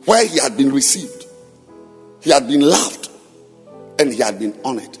 where he had been received. He had been loved and he had been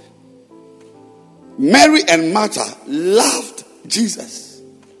honored. Mary and Martha loved Jesus.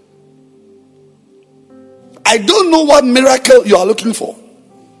 I don't know what miracle you are looking for,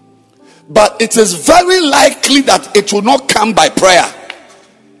 but it is very likely that it will not come by prayer.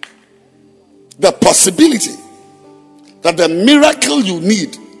 The possibility that the miracle you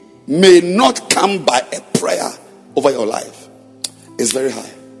need may not come by a prayer over your life is very high.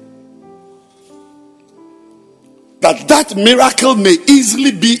 That miracle may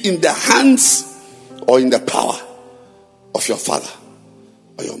easily be in the hands or in the power of your father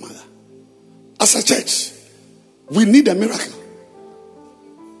or your mother. As a church, we need a miracle.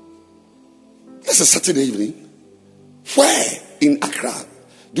 This is Saturday evening. Where in Accra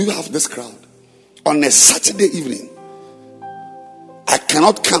do you have this crowd? On a Saturday evening, I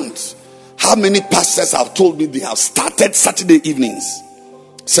cannot count how many pastors have told me they have started Saturday evenings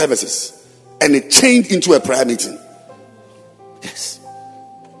services and it changed into a prayer meeting. Yes.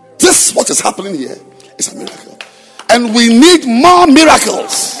 This what is happening here is a miracle. And we need more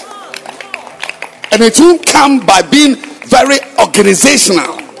miracles. And it won't come by being very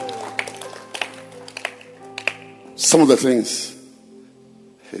organizational. Some of the things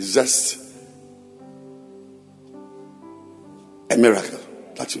is just a miracle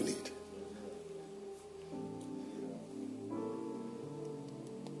that you need.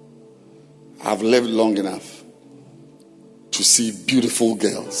 I've lived long enough to see beautiful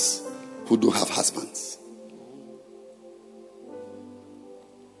girls who don't have husbands,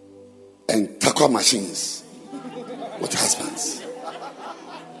 and tackle machines with husbands.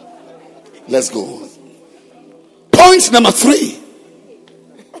 Let's go on. Point number 3.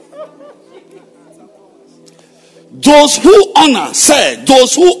 those who honor,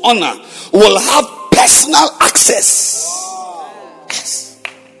 those who honor will have personal access. Yes.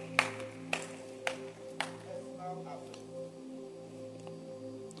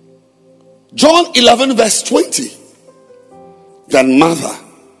 John 11 verse 20. Then Martha,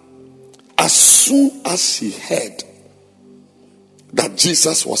 as soon as she heard that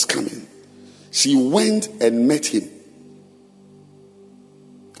Jesus was coming, she went and met him.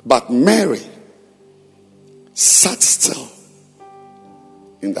 But Mary sat still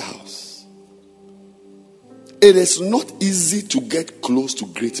in the house. It is not easy to get close to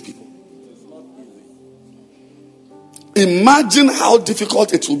great people. Imagine how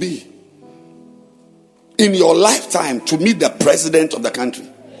difficult it will be in your lifetime to meet the president of the country.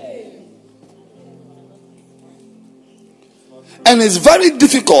 And it's very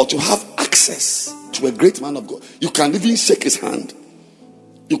difficult to have access to a great man of God. You can even shake his hand.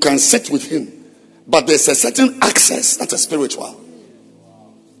 You can sit with him. But there's a certain access that is spiritual.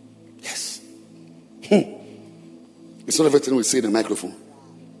 Yes. It's not everything we say in the microphone.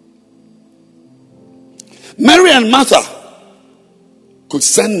 Mary and Martha could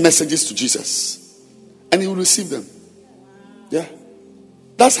send messages to Jesus and he would receive them. Yeah.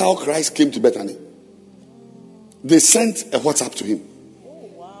 That's how Christ came to Bethany. They sent a WhatsApp to him.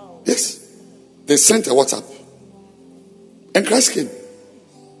 Yes. They sent a WhatsApp. And Christ came.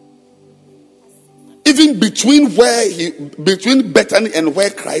 Even between Bethany and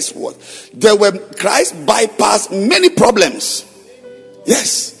where Christ was, Christ bypassed many problems.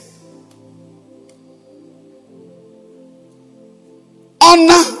 Yes.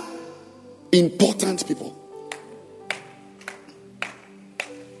 Honor important people.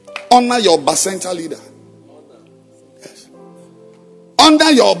 Honor your Bacenta leader. Yes.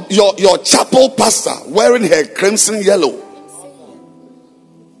 Honor your chapel pastor wearing her crimson yellow.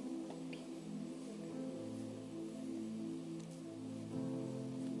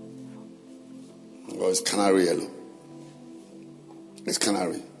 Oh, it's canary yellow. It's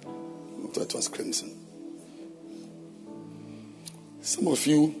canary. I thought it was crimson. Some of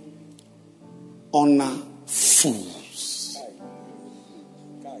you honor fools.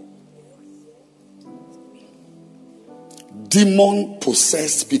 Demon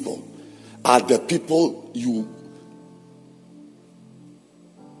possessed people are the people you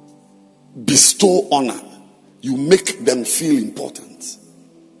bestow honor. You make them feel important.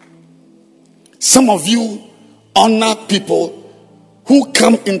 Some of you honor people who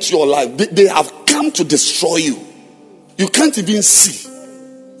come into your life. They have come to destroy you. You can't even see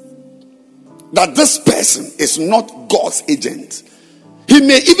that this person is not God's agent. He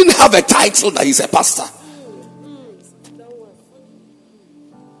may even have a title that he's a pastor.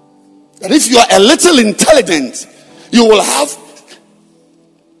 That if you are a little intelligent, you will have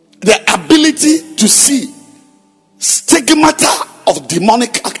the ability to see stigmata of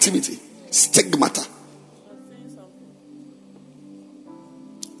demonic activity. Stigmata.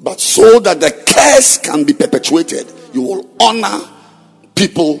 But so that the curse can be perpetuated, you will honor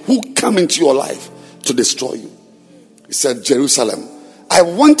people who come into your life to destroy you. He said, Jerusalem, I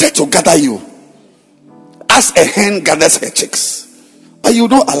wanted to gather you as a hen gathers her chicks, but you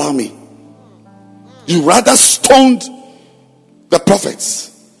don't allow me. You rather stoned the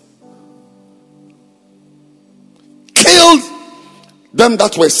prophets, killed them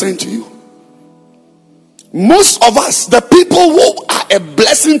that were sent to you. Most of us, the people who are a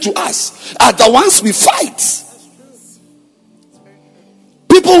blessing to us, are the ones we fight.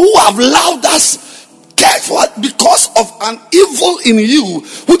 People who have loved us, cared for us because of an evil in you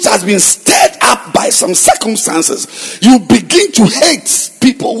which has been stirred up by some circumstances. You begin to hate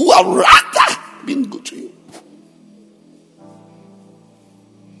people who are rather been good to you.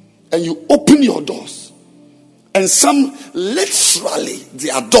 And you open your doors. And some literally,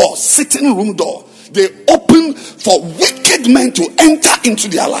 their door, sitting room door, they open for wicked men to enter into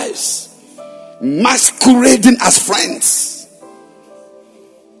their lives, masquerading as friends.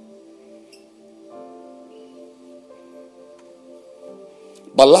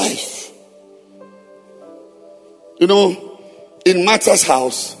 But life, you know, in Martha's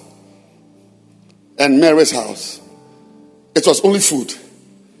house and Mary's house, it was only food.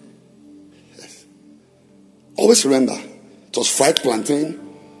 Yes. Always remember, it was fried plantain,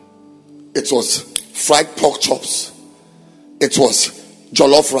 it was fried pork chops, it was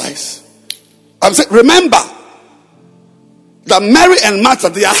jollof rice. I'm saying, remember that Mary and Martha,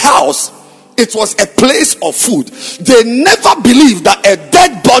 their house, it was a place of food. They never believed that a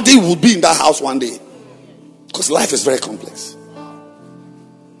dead body would be in that house one day, because life is very complex.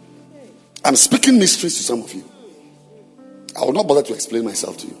 I'm speaking mysteries to some of you. I will not bother to explain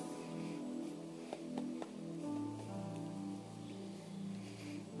myself to you.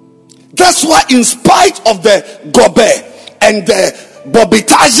 That's why, in spite of the gobe and the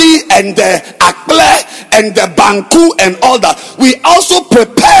bobitaji and the akple and the banku and all that, we also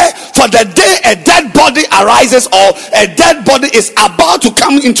prepare for the day a dead body arises or a dead body is about to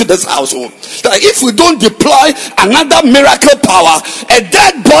come into this household. That if we don't deploy another miracle power, a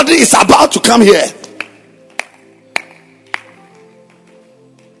dead body is about to come here.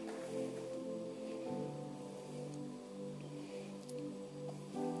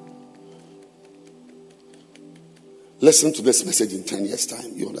 Listen to this message in 10 years'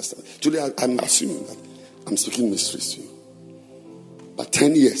 time. You understand? Today, I'm assuming that I'm speaking mysteries to you. But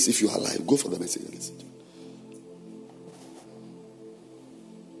 10 years, if you are alive, go for the message and listen to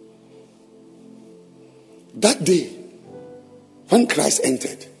it. That day, when Christ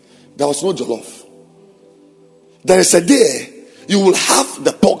entered, there was no jollof. There is a day you will have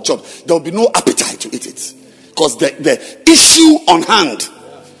the pork chop. There will be no appetite to eat it. Because the issue on hand,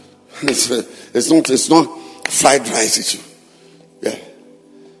 it's not fried rice issue. Yeah.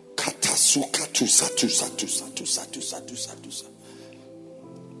 Katasuka tusa.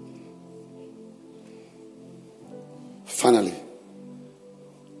 Finally,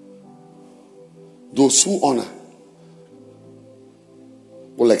 those who honor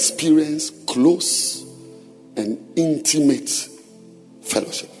will experience close and intimate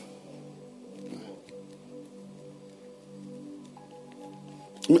fellowship.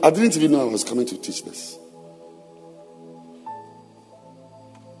 I didn't even know I was coming to teach this.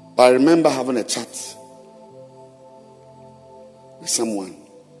 But I remember having a chat with someone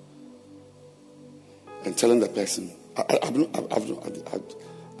and telling the person, I'm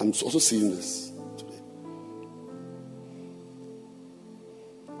also seeing this today.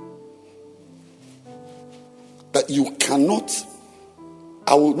 That you cannot,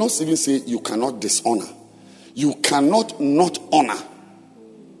 I will not even say you cannot dishonor. You cannot not honor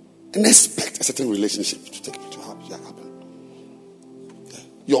and expect a certain relationship to happen.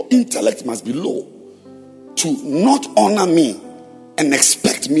 Your intellect must be low to not honor me and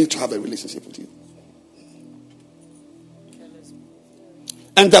expect me to have a relationship with you.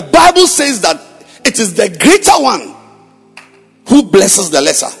 And the Bible says that it is the greater one who blesses the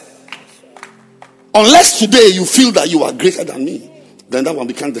lesser. Unless today you feel that you are greater than me, then that one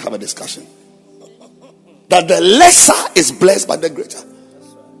we can't have a discussion. That the lesser is blessed by the greater.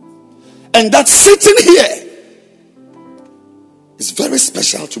 And that sitting here is very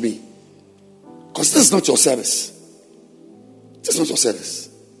special to me. Because this is not your service. This is not your service.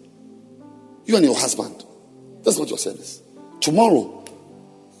 You and your husband. That's not your service. Tomorrow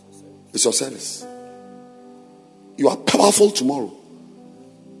is your service. You are powerful tomorrow.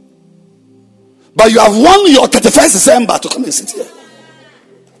 But you have won your 31st December to come and sit here.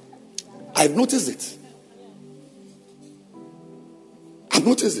 I've noticed it. I've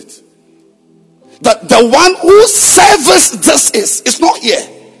noticed it. That the one whose service this is not here.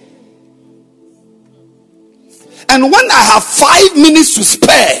 And when I have 5 minutes to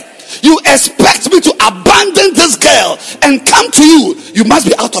spare, you expect me to abandon this girl and come to you. You must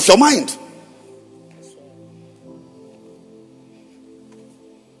be out of your mind.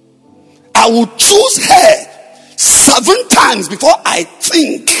 I will choose her 7 times before I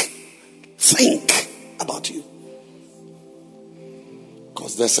think about you.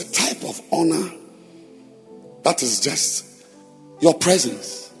 Because there's a type of honor that is just your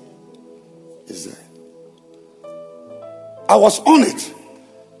presence is there. I was honored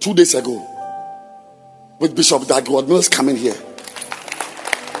 2 days ago with Bishop Dagwood Mills coming here.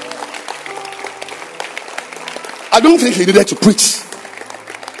 I don't think he needed to preach.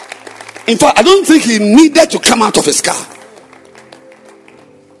 In fact, I don't think he needed to come out of his car.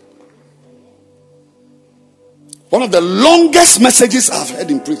 One of the longest messages I've heard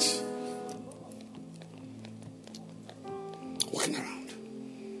him preach. Walking around.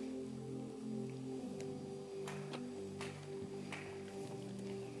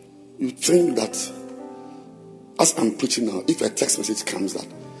 You think that as I'm preaching now, if a text message comes that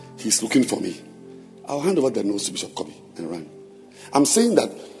he's looking for me, I'll hand over the notes to Bishop Kobe and run. I'm saying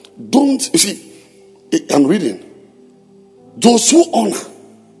that don't, you see, I'm reading. Those who honor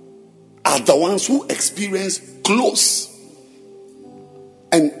are the ones who experience close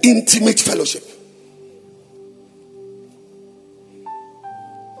and intimate fellowship.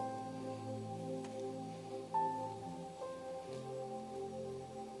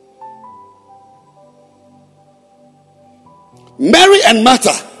 Mary and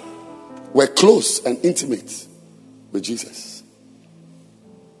Martha were close and intimate with Jesus.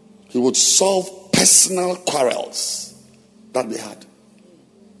 He would solve personal quarrels that they had.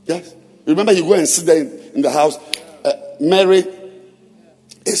 Yes. Remember, you go and sit there in the house. Mary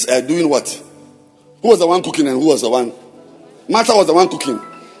is doing what? Who was the one cooking and who was the one? Martha was the one cooking.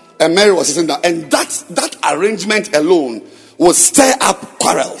 And Mary was sitting down. And that arrangement alone will stir up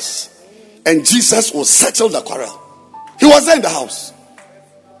quarrels. And Jesus will settle the quarrel. He was there in the house.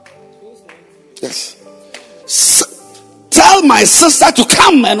 Yes. Tell my sister to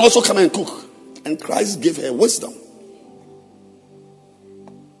come and also come and cook. And Christ gave her wisdom.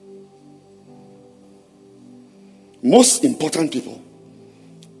 Most important people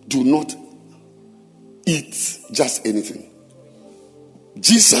do not eat just anything.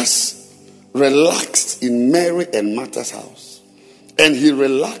 Jesus relaxed in Mary and Martha's house, and he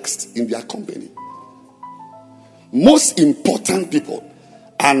relaxed in their company. Most important people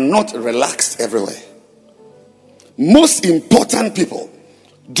are not relaxed everywhere. Most important people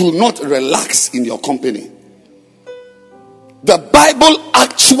do not relax in your company. The Bible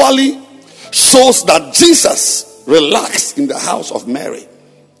actually shows that Jesus relaxed in the house of Mary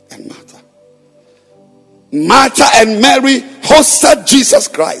and Martha. Martha and Mary hosted Jesus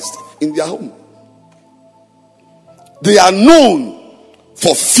Christ in their home. They are known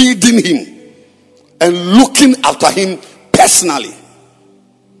for feeding him and looking after him personally.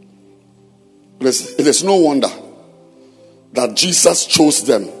 It is no wonder that Jesus chose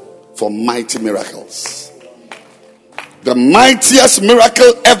them for mighty miracles. The mightiest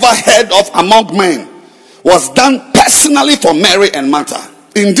miracle ever heard of among men was done personally for Mary and Martha.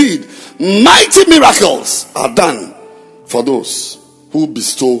 Indeed, mighty miracles are done for those who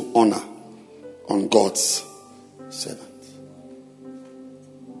bestow honor on God's servants.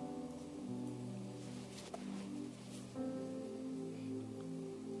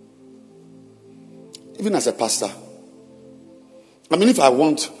 Even as a pastor, I mean, if I'm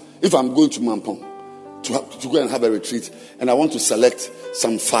going to Mampong to go and have a retreat, and I want to select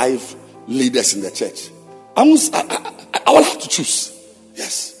some 5 leaders in the church, I will have to choose.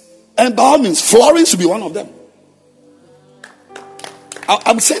 Yes. And by all means, Florence should be one of them.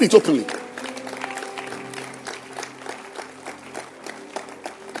 I'm saying it openly.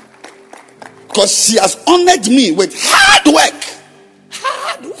 Because she has honored me with hard work.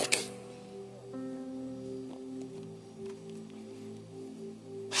 Hard work.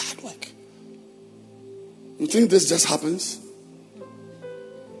 Hard work. You think this just happens?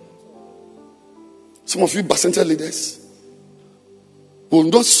 Some of you Bacenta leaders will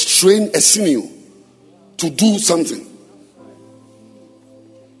not strain a sinew to do something.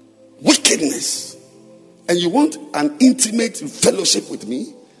 Wickedness. And you want an intimate fellowship with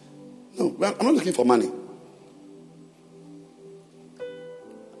me? No, I'm not looking for money.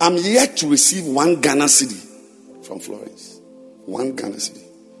 I'm yet to receive 1 Ghana cedi from Florence. 1 Ghana cedi.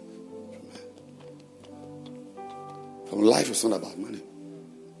 From life is not about money.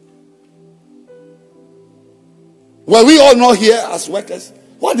 Were we all not here as workers?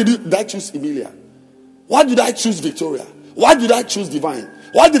 Why did I choose Emilia? Why did I choose Victoria? Why did I choose Divine?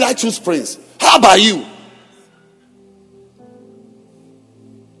 Why did I choose Prince? How about you?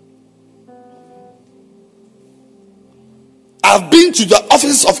 I've been to the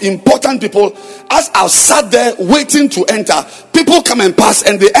offices of important people. As I've sat there waiting to enter, people come and pass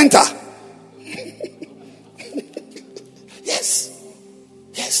and they enter. Yes.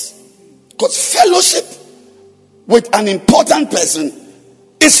 Yes. Because fellowship with an important person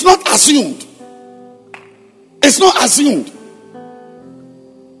is not assumed. It's not assumed.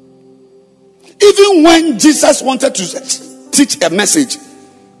 Even when Jesus wanted to teach a message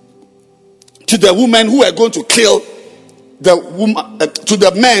to the women who were going to kill the woman, to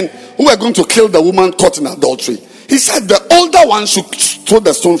the men who were going to kill the woman caught in adultery, he said the older one should throw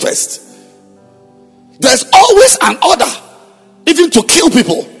the stone first. There's always an order, even to kill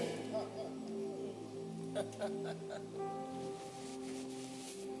people.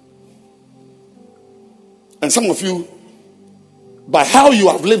 And some of you, by how you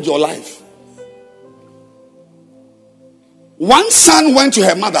have lived your life, one son went to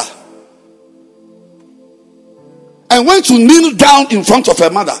her mother and went to kneel down in front of her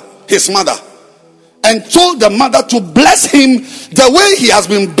mother, his mother, and told the mother to bless him the way he has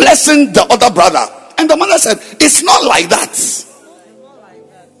been blessing the other brother. And the mother said, it's not like that.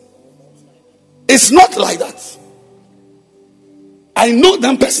 It's not like that. I know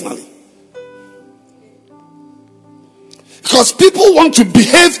them personally. Because people want to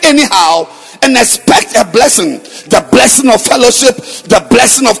behave anyhow and expect a blessing. The blessing of fellowship, the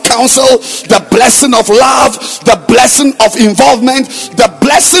blessing of counsel, the blessing of love, the blessing of involvement, the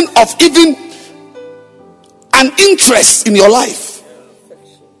blessing of even an interest in your life.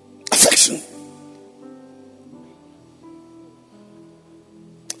 Affection.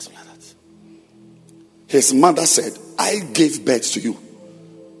 Something like that. His mother said, I gave birth to you.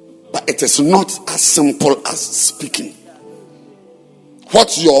 it is not as simple as speaking.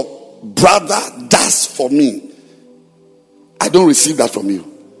 What your brother does for me, I don't receive that from you.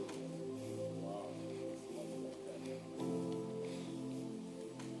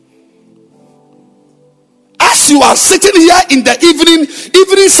 As you are sitting here in the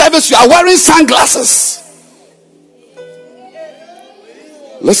evening service, you are wearing sunglasses.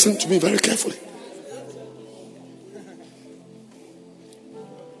 Listen to me very carefully.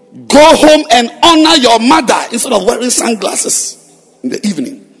 Go home and honor your mother instead of wearing sunglasses in the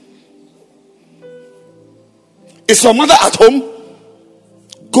evening. Is your mother at home?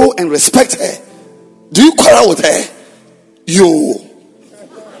 Go and respect her. Do you quarrel with her? You.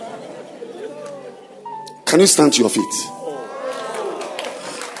 Can you stand to your feet?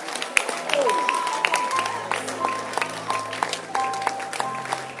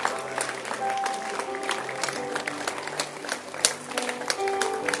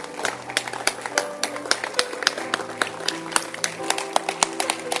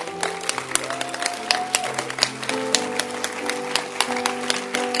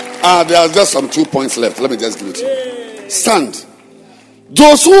 There are just some 2 points left. Let me just give it to you. Stand.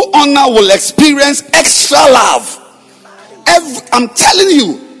 Those who honor will experience extra love. I'm telling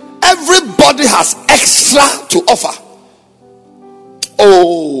you, everybody has extra to offer.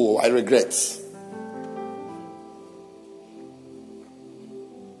 Oh, I regret.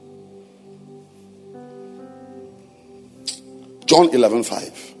 John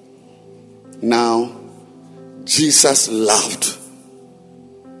 11:5. Now, Jesus loved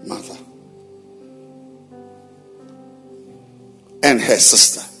Martha and her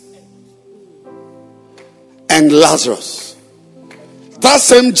sister and Lazarus. That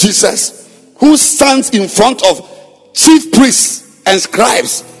same Jesus who stands in front of chief priests and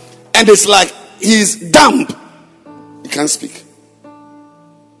scribes and it's like he's dumb. He can't speak.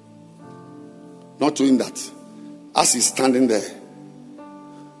 Not doing that. As he's standing there,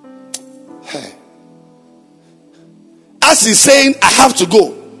 hey, as he's saying, I have to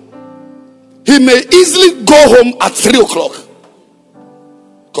go, he may easily go home at 3 o'clock.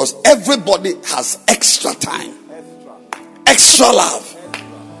 Because everybody has extra time, extra love.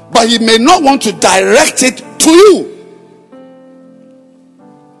 But he may not want to direct it to you.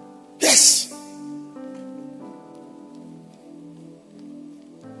 Yes.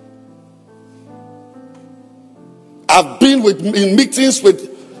 I've been in meetings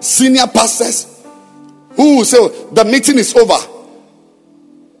with senior pastors who will say, oh, the meeting is over.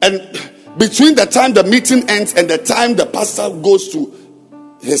 And between the time the meeting ends and the time the pastor goes to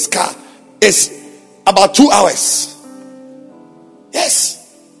his car is about 2 hours. Yes.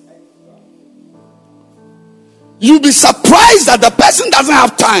 You'll be surprised that the person doesn't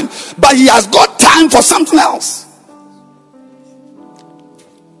have time, but he has got time for something else.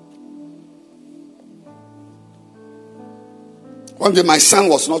 One day my son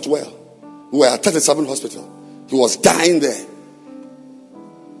was not well. We were at 37 hospital. He was dying there.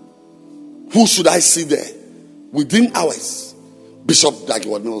 Who should I see there? Within hours, Bishop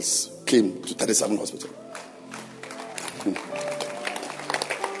Dagwood Mills came to 37 hospital.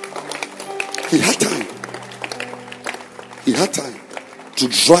 He had time. He had time to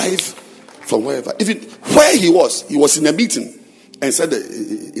drive from wherever. Even where he was in a meeting and said that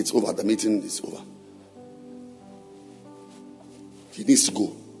it's over. The meeting is over. He needs to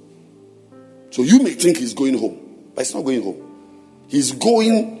go. So you may think he's going home, but he's not going home. He's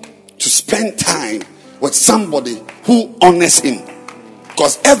going to spend time with somebody who honors him.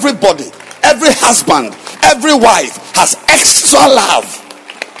 Because everybody, every husband, every wife has extra love.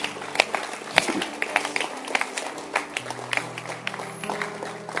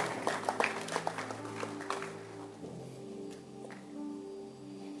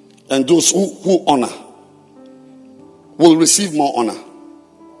 And those who honor will receive more honor.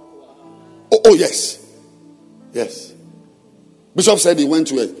 Oh yes. Yes. Bishop said he went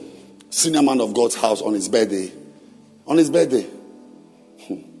to a senior man of God's house on his birthday. On his birthday.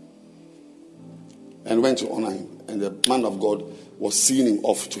 And went to honor him. And the man of God was seeing him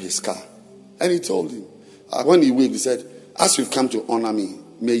off to his car. And he told him, when he waved, he said, as you've come to honor me,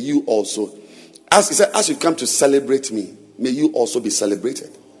 may you also, as you've come to celebrate me, may you also be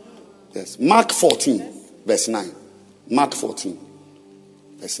celebrated. Yes. Mark 14, verse 9. Mark 14,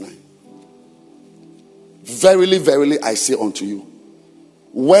 verse 9. Verily, verily, I say unto you,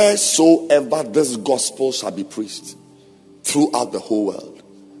 wheresoever this gospel shall be preached throughout the whole world,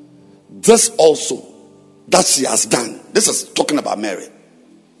 this also that she has done, this is talking about Mary,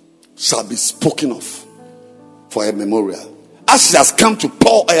 shall be spoken of for a memorial. As she has come to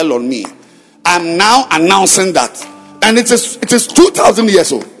pour oil on me, I am now announcing that. And it is 2,000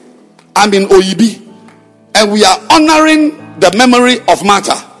 years old. I'm in OEB, and we are honoring the memory of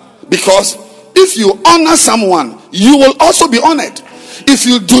Martha. Because if you honor someone, you will also be honored. If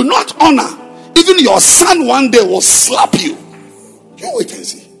you do not honor, even your son one day will slap you. You wait and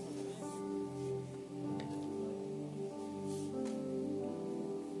see.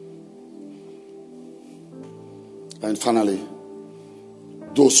 And finally,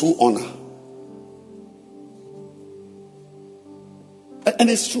 those who honor. And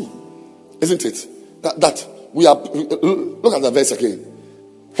it's true, isn't it? That we are, look at the verse again.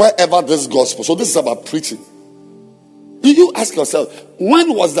 Wherever this gospel, so this is about preaching. You ask yourself,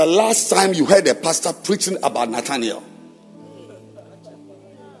 when was the last time you heard a pastor preaching about Nathaniel?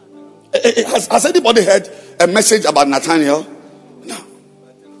 Has anybody heard a message about Nathaniel? No.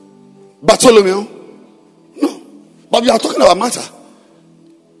 Bartholomew? No. But we are talking about Martha.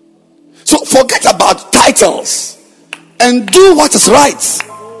 So forget about titles and do what is right.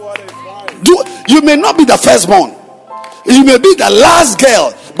 You may not be the firstborn, you may be the last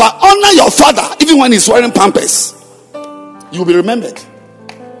girl, but honor your father even when he's wearing pampers. You'll be remembered.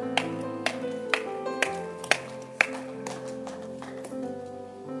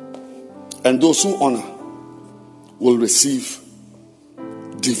 And those who honor will receive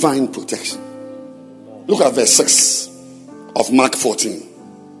divine protection. Look at verse 6 of Mark 14.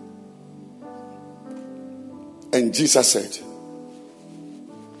 And Jesus said,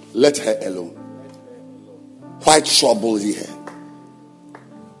 let her alone. Why trouble ye her?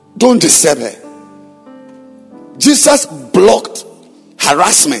 Don't disturb her. Jesus blocked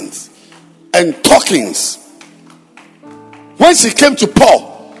harassment and talkings. When she came to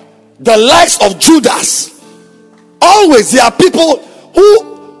Paul, the likes of Judas, always there are people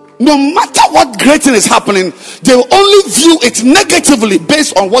who, no matter what great thing is happening, they will only view it negatively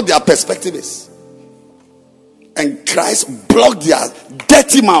based on what their perspective is. And Christ blocked their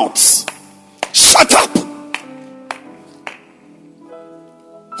dirty mouths. Shut up.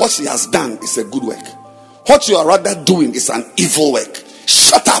 What she has done is a good work. What you are rather doing is an evil work.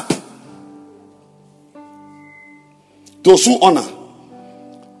 Shut up. Those who honor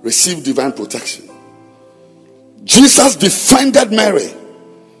receive divine protection. Jesus defended Mary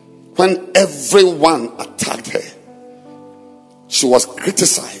when everyone attacked her. She was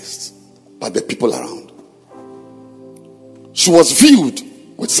criticized by the people around. She was viewed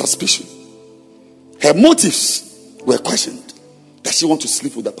with suspicion. Her motives were questioned. Does she want to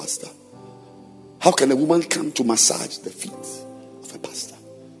sleep with the pastor? How can a woman come to massage the feet of a pastor?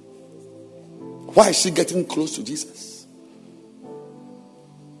 Why is she getting close to Jesus?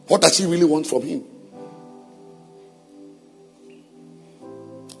 What does she really want from him?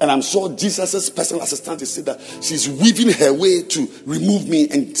 And I'm sure Jesus' personal assistant is saying that she's weaving her way to remove me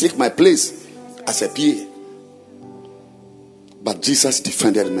and take my place as a PA. But Jesus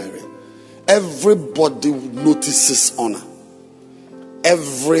defended Mary. Everybody notices honor.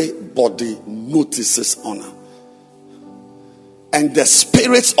 Everybody notices honor. And the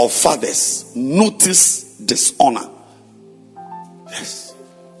spirits of fathers notice dishonor. Yes.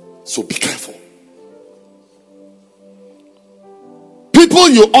 So be careful. People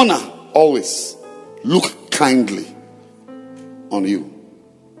you honor always look kindly on you.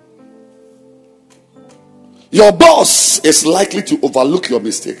 Your boss is likely to overlook your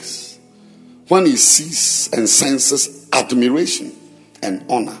mistakes when he sees and senses admiration and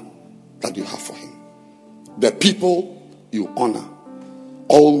honor that you have for him. The people you honor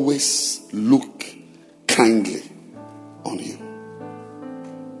always look kindly on you.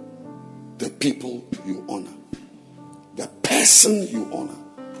 The people you honor, the person you honor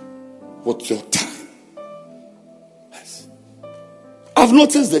with your time. Yes. I've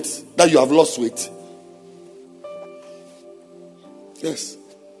noticed that you have lost weight. Yes.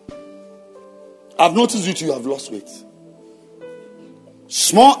 I've noticed you have lost weight.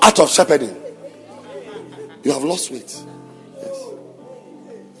 Small act of shepherding. You have lost weight. Yes.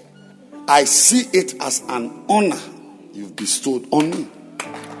 I see it as an honor you've bestowed on me.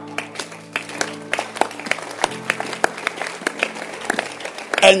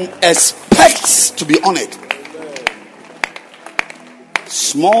 And expects to be honored.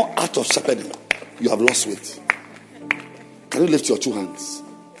 Small act of shepherding. You have lost weight. Can you lift your two hands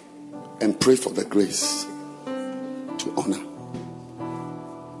and pray for the grace to honor?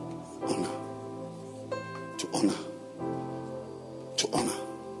 Honor. To honor. To honor.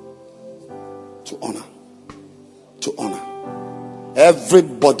 To honor. To honor.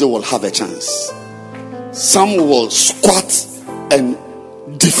 Everybody will have a chance. Some will squat and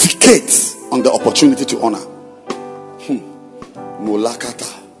defecate on the opportunity to honor. Molakata,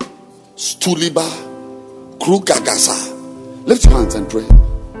 Stuliba, Krugagasa. Lift your hands and pray.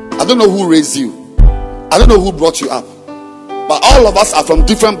 I don't know who raised you. I don't know who brought you up. But all of us are from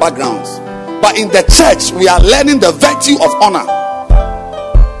different backgrounds. But in the church, we are learning the virtue of honor.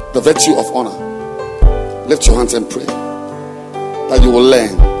 The virtue of honor. Lift your hands and pray that you will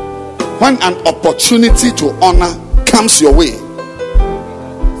learn. When an opportunity to honor comes your way,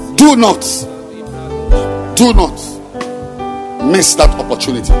 do not miss that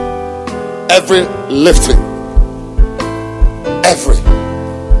opportunity. Every lifting,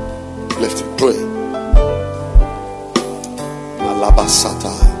 pray.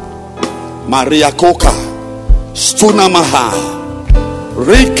 Malabasata, Maria Koka, Stunamaha,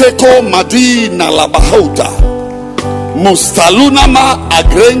 Rikeko Madina Labahota, Mustalunama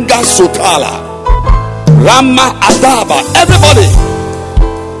Agrenga Sotala, Rama Adaba. Everybody,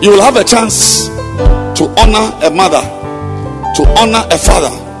 you will have a chance to honor a mother, to honor a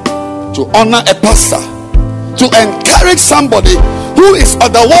father, to honor a pastor, to encourage somebody who is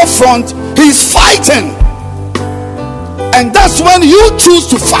at the war front. He's fighting, and that's when you choose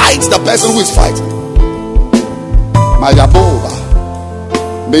to fight the person who is fighting. Mayaboba,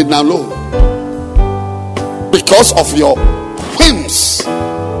 Mednalo, because of your whims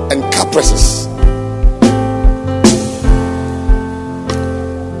and caprices.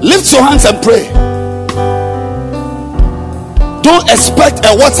 Lift your hands and pray. Don't expect a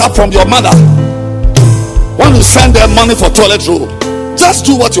WhatsApp from your mother when you send them money for toilet roll. Just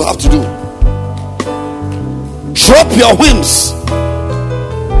do what you have to do. Drop your whims.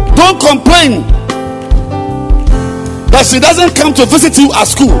 Don't complain that she doesn't come to visit you at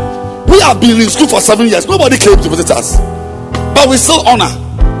school. We have been in school for 7 years. Nobody came to visit us, but we still honor.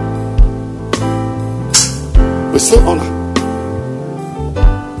 We still honor.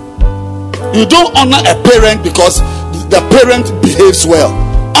 You don't honor a parent because the parent behaves well.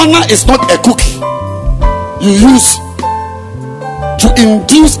 Honor is not a cookie you use to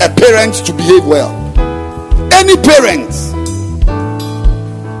induce a parent to behave well. Any parent,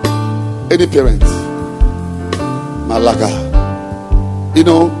 Malaga, you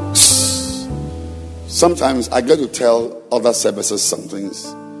know, sometimes I get to tell other services some things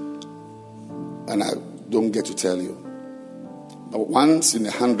and I don't get to tell you. But once in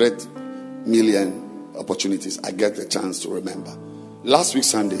 100 million opportunities, I get the chance to remember. Last week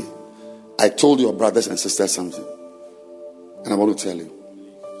Sunday, I told your brothers and sisters something, and I want to tell you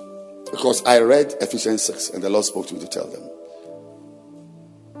because I read Ephesians 6 and the Lord spoke to me to tell them.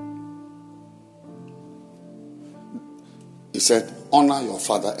 He said, honor your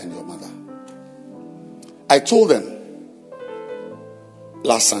father and your mother. I told them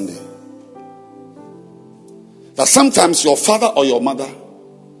last Sunday that sometimes your father or your mother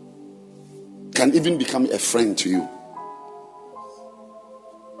can even become a friend to you.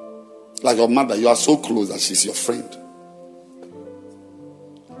 Like your mother, you are so close that she's your friend.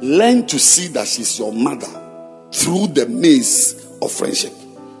 Learn to see that she's your mother through the maze of friendship,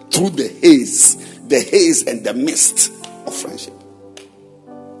 through the haze and the mist of friendship.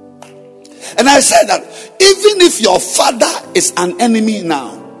 And I said that even if your father is an enemy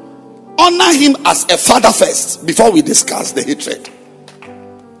now, honor him as a father first before we discuss the hatred.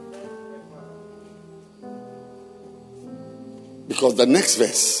 Because the next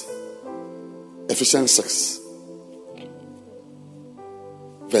verse, Ephesians 6,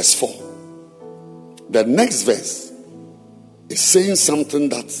 verse 4, the next verse is saying something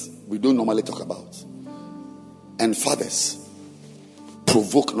that we don't normally talk about. And fathers,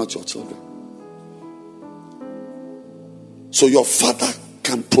 provoke not your children. So your father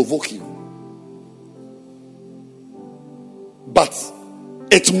can provoke you, but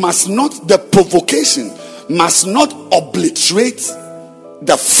it must not, the provocation must not obliterate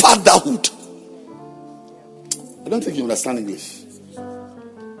the fatherhood. I don't think you understand English.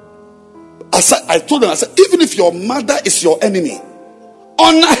 I told them, I said, even if your mother is your enemy,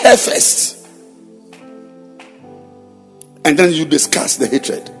 honor her first. And then you discuss the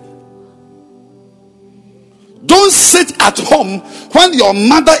hatred. Don't sit at home when your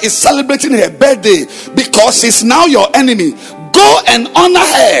mother is celebrating her birthday because she's now your enemy. Go and honor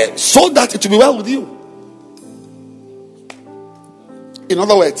her so that it will be well with you. In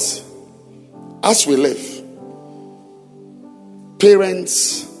other words, as we live,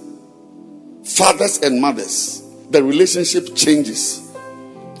 parents, fathers and mothers, the relationship changes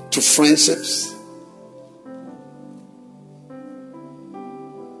to friendships,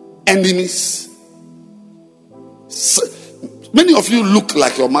 enemies. So, many of you look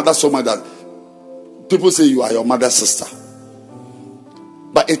like your mother so much that people say you are your mother's sister.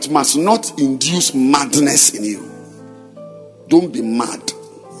 But it must not induce madness in you. Don't be mad.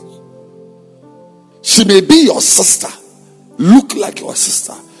 She may be your sister, look like your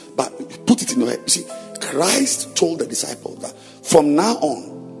sister, but put it in your head. You see, Christ told the disciples that from now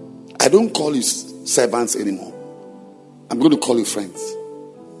on, I don't call you servants anymore. I'm going to call you friends.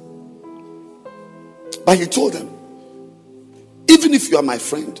 But he told them, even if you are my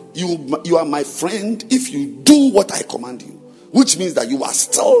friend, you are my friend if you do what I command you. Which means that you are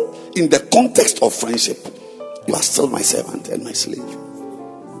still in the context of friendship. You are still my servant and my slave.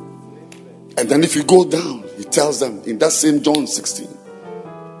 And then if you go down, he tells them in that same John 16.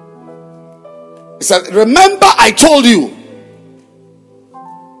 He said, remember I told you.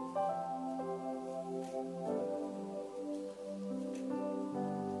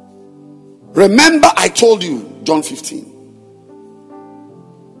 Remember I told you, John 15.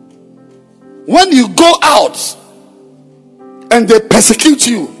 When you go out and they persecute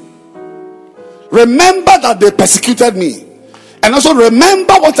you, remember that they persecuted me. And also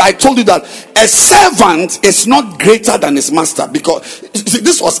remember what I told you, that a servant is not greater than his master. Because see,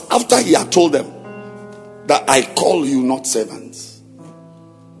 this was after he had told them that I call you not servants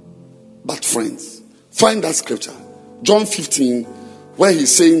but friends. Find that scripture, John 15, where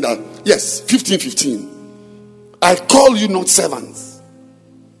he's saying that, yes, 15:15, I call you not servants.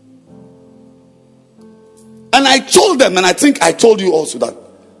 And I told them, and I think I told you also, that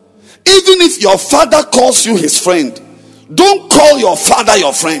even if your father calls you his friend, don't call your father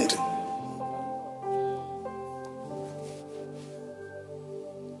your friend.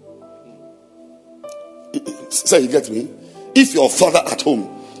 So you get me? If your father at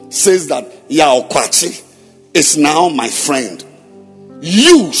home says that Yao Kwachi is now my friend,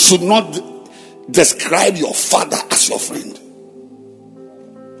 you should not describe your father as your friend.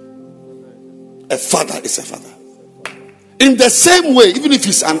 A father is a father. In the same way, even if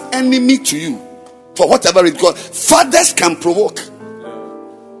he's an enemy to you, for whatever it goes, fathers can provoke.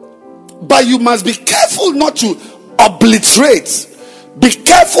 But you must be careful not to obliterate. Be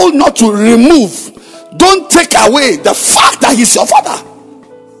careful not to remove. Don't take away the fact that he's your father.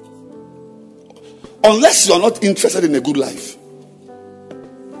 Unless you're not interested in a good life.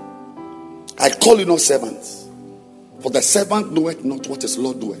 I call you not servants, for the servant knoweth not what his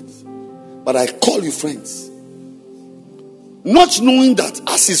Lord doeth. But I call you friends. Not knowing that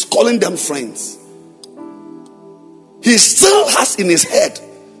as he's calling them friends, he still has in his head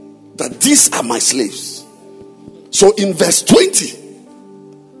that these are my slaves. So in verse 20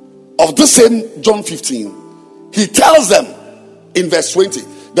 of the same John 15, he tells them in verse 20,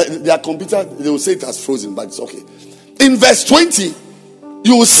 that their computer, they will say it has frozen, but it's okay. In verse 20,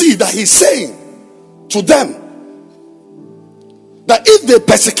 you will see that he's saying to them that if they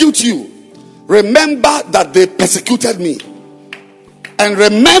persecute you, remember that they persecuted me. And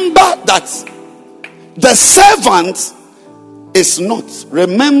remember that the servant is not.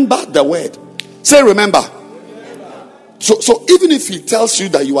 Remember the word. Say remember. So even if he tells you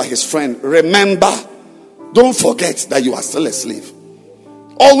that you are his friend, remember. Don't forget that you are still a slave.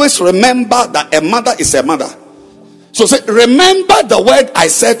 Always remember that a mother is a mother. So say, remember the word I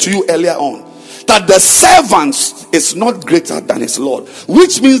said to you earlier on, that the servant is not greater than his Lord,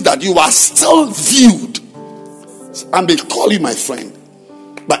 which means that you are still viewed. I may call you my friend,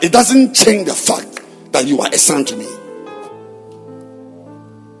 but it doesn't change the fact that you are a son to me.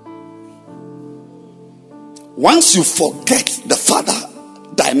 Once you forget the father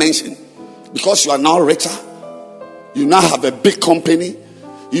dimension, because you are now richer, you now have a big company,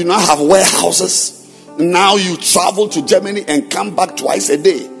 you now have warehouses, now you travel to Germany and come back twice a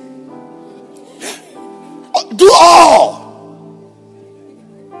day. Do all.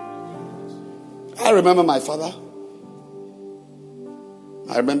 I remember my father.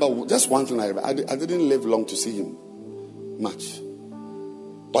 I remember just one thing. I didn't live long to see him much.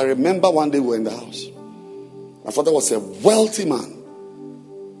 But I remember one day we were in the house. My father was a wealthy man,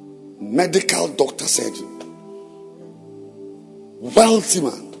 medical doctor surgeon. Wealthy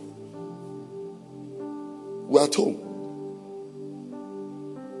man. We were at home.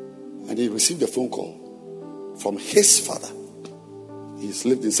 And he received a phone call from his father. He's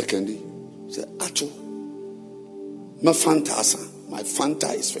lived in secondary. He said, Acho, my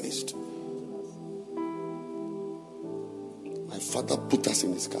Fanta is finished. My father put us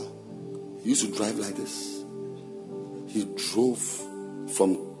in his car. He used to drive like this. He drove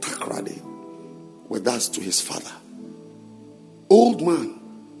from Takrady with us to his father. Old man.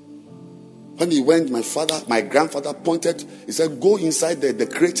 When he went, my grandfather pointed, he said, go inside there, the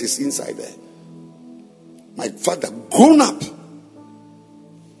crate is inside there. My father, grown up,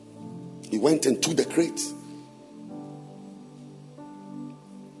 he went and took the crate.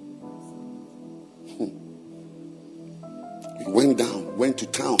 He went down, went to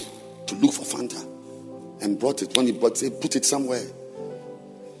town to look for Fanta and brought it. When he brought it, put it somewhere.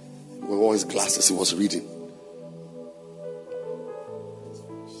 with all his glasses, he was reading.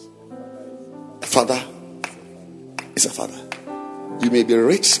 A father is a father. You may be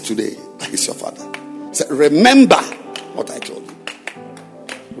rich today, but he's your father. He said, remember what I told you.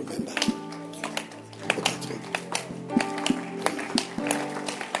 Remember what I told you.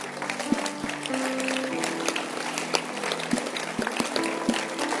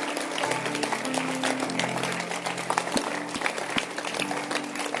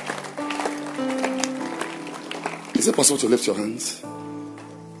 Is it possible to lift your hands?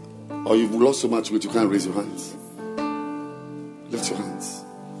 Or you've lost so much weight you can't raise your hands? Lift your hands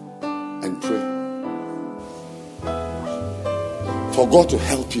and pray for God to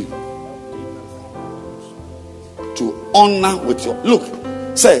help you to honor with your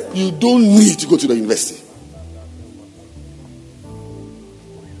look. Say, you don't need to go to the university.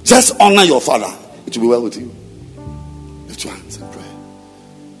 Just honor your father. It will be well with you. Lift your hands and pray.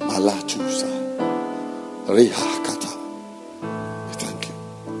 Malatusa Reha Kata. We thank you.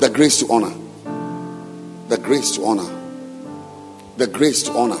 The grace to honor. The grace to honor. The grace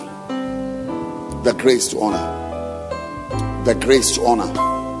to honor. The grace to honor. The grace to honor.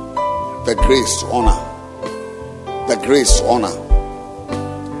 The grace to honor. The grace to honor.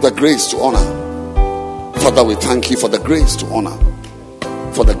 The grace to honor. Father, we thank you for the grace to honor.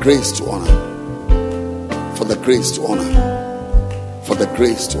 For the grace to honor. For the grace to honor. For the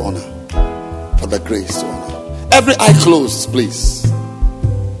grace to honor. For the grace to honor. Every eye closed, please.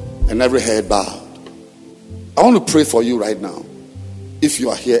 And every head bowed. I want to pray for you right now. If you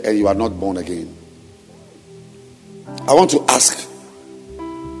are here and you are not born again, I want to ask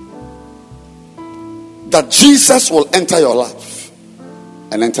that Jesus will enter your life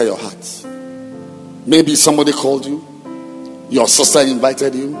and enter your heart. Maybe somebody called you, your sister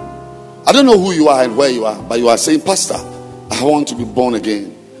invited you. I don't know who you are and where you are, but you are saying, Pastor, I want to be born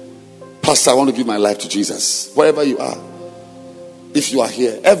again. Pastor, I want to give my life to Jesus. Wherever you are, if you are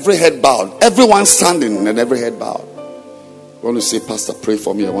here, every head bowed, everyone standing and every head bowed. I want to say, Pastor, pray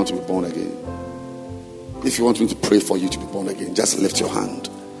for me. I want to be born again. If you want me to pray for you to be born again, just lift your hand.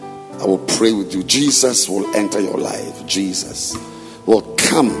 I will pray with you. Jesus will enter your life. Jesus will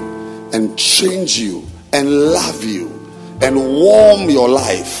come and change you and love you and warm your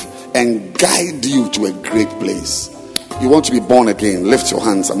life and guide you to a great place. You want to be born again, lift your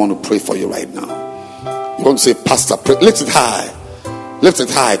hands. I want to pray for you right now. You want to say, Pastor, pray. Lift it high. Lift it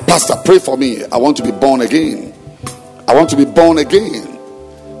high. Pastor, pray for me. I want to be born again. I want to be born again.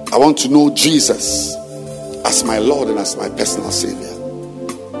 I want to know Jesus as my Lord and as my personal Savior.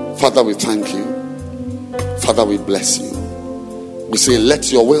 Father, we thank you. Father, we bless you. We say,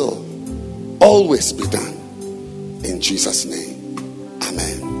 let your will always be done. In Jesus' name.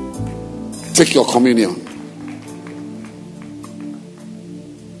 Amen. Take your communion.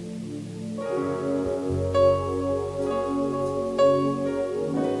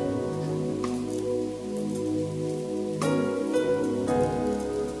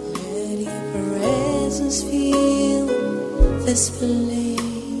 Feel this place.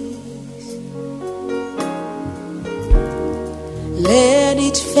 Let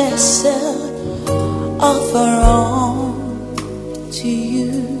each vessel offer on to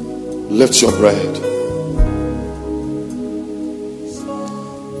you. Lift your bread.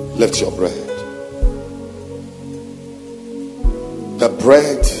 Lift your bread. The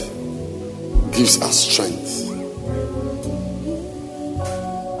bread gives us strength.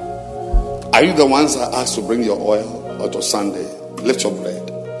 Are you the ones I asked to bring your oil or to Sunday? Lift your bread.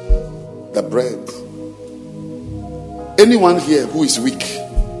 The bread. Anyone here who is weak,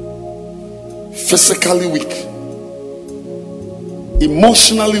 physically weak,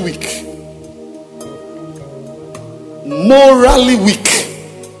 emotionally weak, morally weak,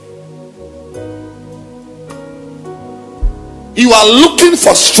 you are looking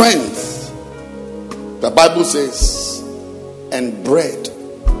for strength. The Bible says, and bread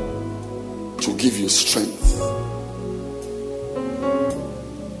to give you strength.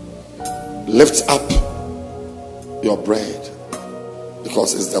 Lift up your bread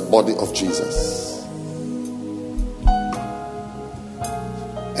because it's the body of Jesus.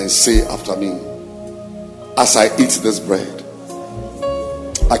 And say after me, as I eat this bread.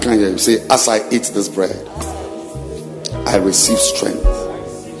 I can't hear you. Say, as I eat this bread, I receive strength.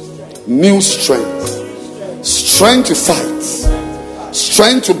 New strength. Strength to fight.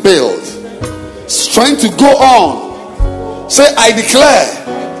 Strength to build. Strength to go on. Say, I declare,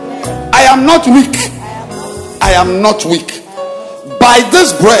 I am not weak. I am not weak. By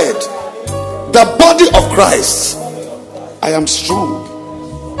this bread, the body of Christ, I am strong.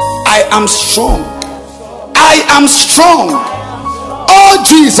 I am strong. I am strong. Oh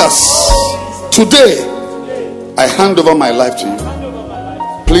Jesus, today I hand over my life to you.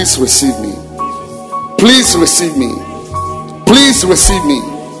 Please receive me. Please receive me. Please receive me.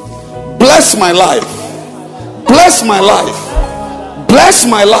 Bless my life. Bless my life. Bless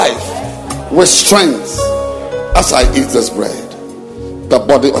my life with strength as I eat this bread. The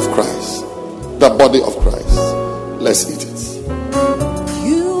body of Christ. The body of Christ. Let's eat it.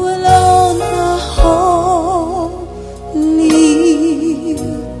 You alone are holy.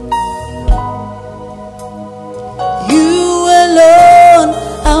 You alone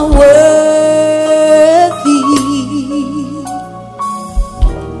are worthy.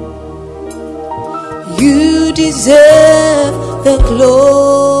 You deserve the glory.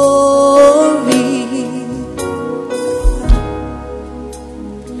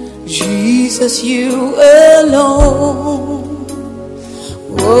 Jesus, you alone.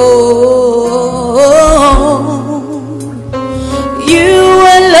 Oh, you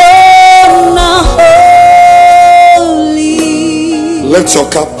alone are holy. Lift your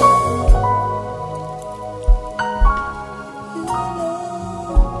cup.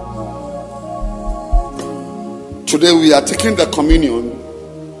 Today we are taking the communion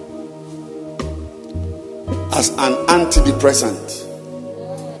as an antidepressant.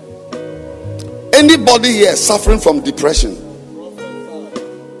 Anybody here suffering from depression?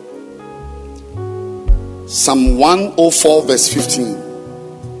 Psalm 104 verse 15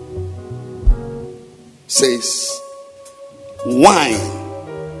 says, wine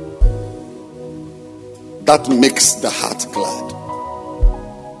that makes the heart glad.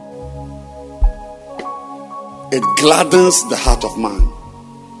 It gladdens the heart of man.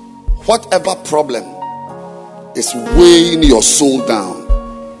 Whatever problem is weighing your soul down,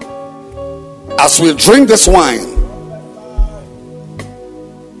 as we drink this wine,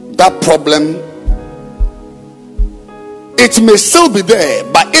 that problem, it may still be there,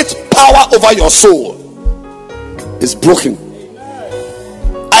 but its power over your soul is broken.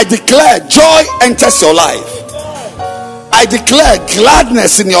 I declare joy enters your life. I declare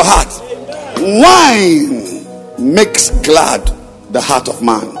gladness in your heart. Wine makes glad the heart of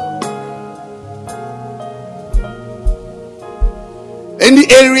man. Any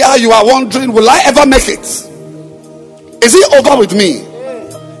area you are wondering, will I ever make it? Is it over with me?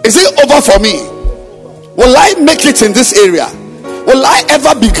 Is it over for me? Will I make it in this area? Will I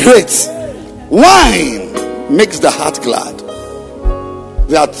ever be great? Wine makes the heart glad.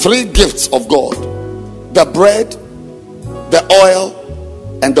 There are three gifts of God: the bread, the oil,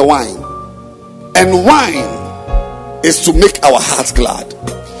 and the wine. And wine is to make our hearts glad.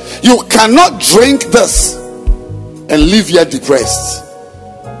 You cannot drink this and live here depressed.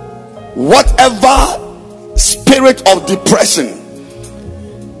 Whatever spirit of depression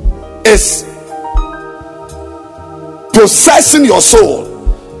is possessing your soul,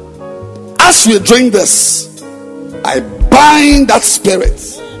 as we drink this, I bind that spirit.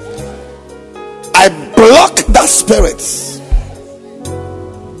 I block that spirit.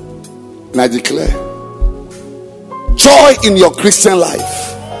 And I declare joy in your Christian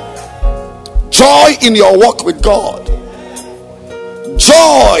life, joy in your walk with God,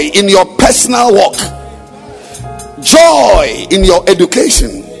 joy in your personal walk, joy in your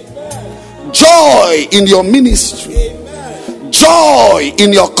education, joy in your ministry, joy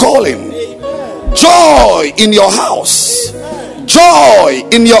in your calling, joy in your house, joy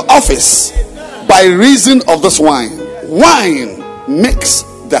in your office, by reason of this wine. Wine makes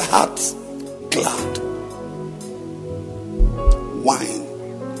the heart glad. Wine.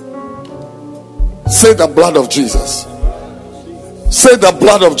 Say the blood of Jesus. Say the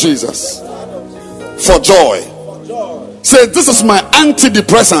blood of Jesus for joy. Say, this is my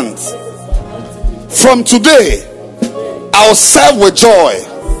antidepressant. From today, I will serve with joy.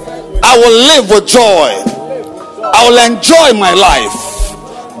 I will live with joy. I will enjoy my life.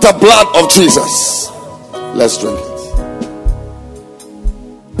 The blood of Jesus. Let's drink it.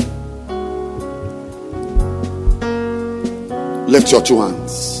 Lift your two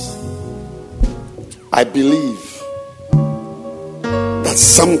hands. I believe that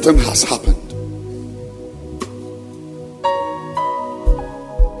something has happened.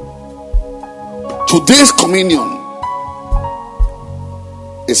 Today's communion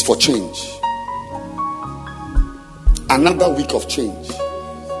is for change. Another week of change.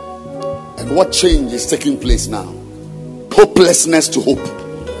 And what change is taking place now? Hopelessness to hope.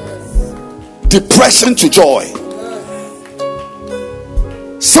 Depression to joy.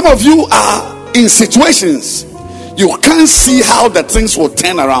 Some of you are in situations you can't see how the things will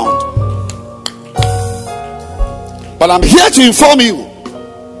turn around. But I'm here to inform you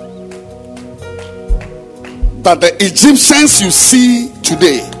that the Egyptians you see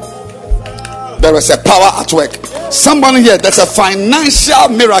today, there is a power at work. Somebody here, there's a financial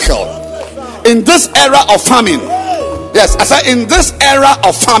miracle in this era of famine. Yes, I said in this era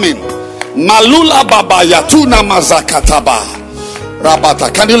of famine. Malula baba yatuna mazakataba rabata.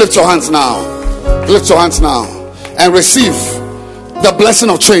 Can you lift your hands now? Lift your hands now and receive the blessing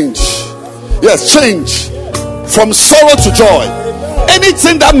of change. Yes, change from sorrow to joy.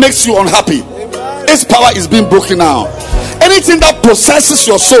 Anything that makes you unhappy, its power is being broken now. Anything that possesses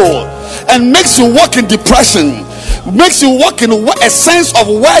your soul and makes you walk in depression, makes you walk in a sense of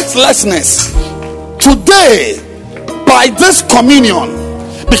worthlessness, today, by this communion,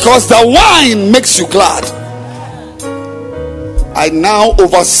 because the wine makes you glad, I now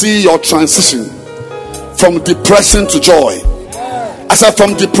oversee your transition from depression to joy. I said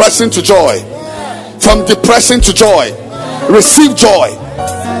from depression to joy. From depression to joy. Receive joy.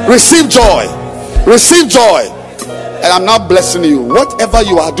 Receive joy. Receive joy. And I'm now blessing you. Whatever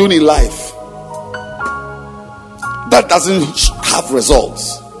you are doing in life that doesn't have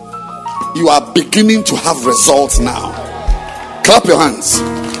results, you are beginning to have results now. Clap your hands.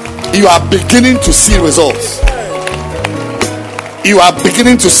 You are beginning to see results. You are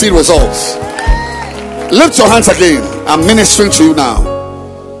beginning to see results. Lift your hands again. I'm ministering to you now.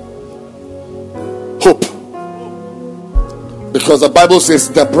 Hope. Because the Bible says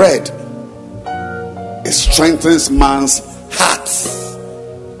the bread, it strengthens man's heart.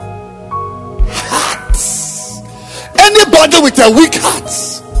 Anybody with a weak heart,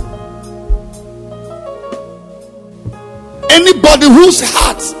 anybody whose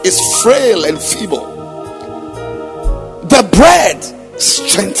heart is frail and feeble, the bread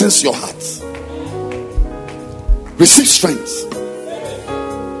strengthens your heart. Receive strength.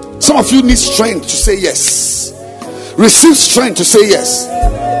 Some of you need strength to say yes. Receive strength to say yes.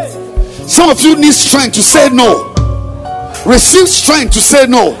 Some of you need strength to say no. Receive strength to say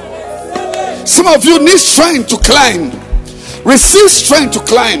no. Some of you need strength to climb. Receive strength to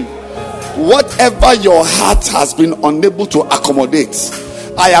climb. Whatever your heart has been unable to accommodate,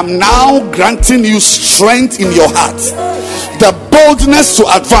 I am now granting you strength in your heart, the boldness to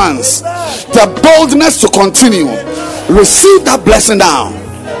advance, the boldness to continue. Receive that blessing now.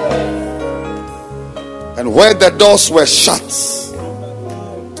 And where the doors were shut,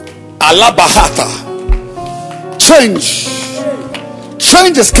 Alabahata, change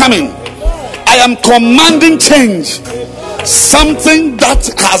is coming. I am commanding change. Something that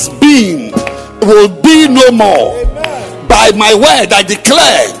has been will be no more. By my word, I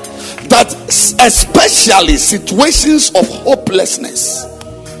declare that especially situations of hopelessness,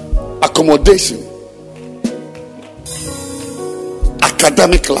 accommodation,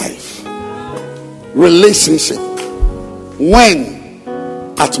 academic life, relationship. When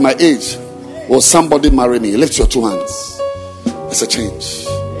at my age will somebody marry me? Lift your two hands. It's a change.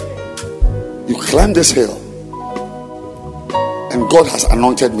 You climb this hill and God has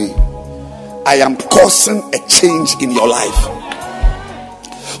anointed me. I am causing a change in your life.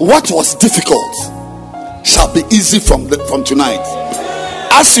 What was difficult shall be easy from tonight.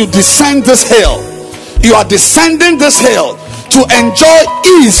 As you descend this hill, you are descending this hill to enjoy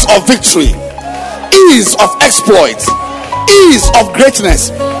ease of victory, ease of exploit, ease of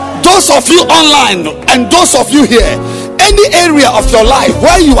greatness. Those of you online and those of you here, any area of your life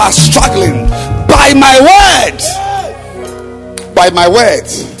where you are struggling, by my word, by my word,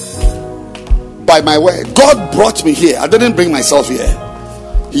 by my word, God brought me here. I didn't bring myself here.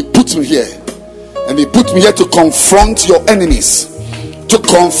 He put me here, and He put me here to confront your enemies, to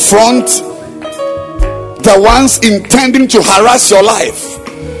confront the ones intending to harass your life,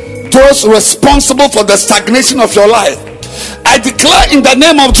 those responsible for the stagnation of your life. I declare in the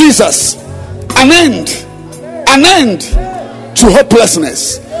name of Jesus an end to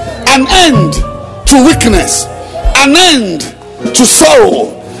hopelessness, an end to weakness, an end to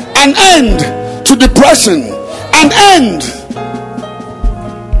sorrow, an end to depression, an end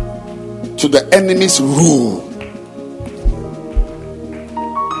to the enemy's rule.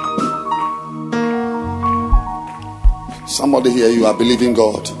 Somebody here, you are believing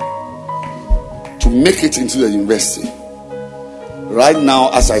God to make it into the university. Right now,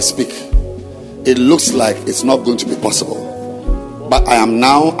 as I speak, it looks like it's not going to be possible. But I am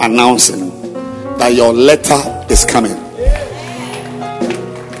now announcing that your letter is coming.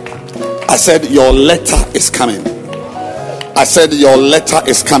 I said your letter is coming. I said your letter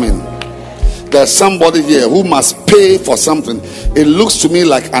is coming. There's somebody here who must pay for something. It looks to me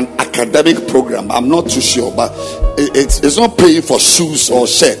like an academic program. I'm not too sure, but it's not paying for shoes or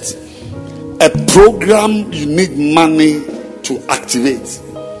shirts. A program you need money to activate,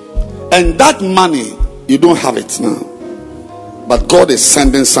 and that money You don't have it now. But God is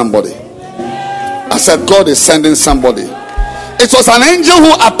sending somebody. I said, God is sending somebody. It was an angel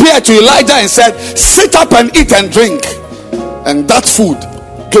who appeared to Elijah and said, sit up and eat and drink. And that food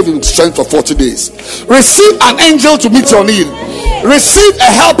gave him strength for 40 days. Receive an angel to meet your need. Receive a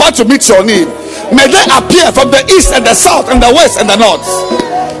helper to meet your need. May they appear from the east and the south and the west and the north.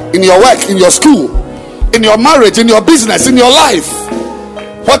 In your work, in your school, in your marriage, in your business, in your life.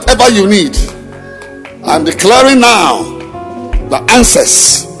 Whatever you need. I'm declaring now, the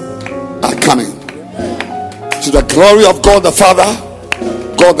answers are coming. To the glory of God the Father,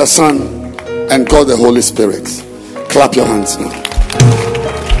 God the Son, and God the Holy Spirit. Clap your hands now.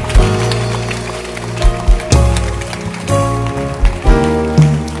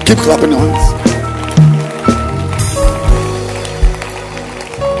 Keep clapping your hands.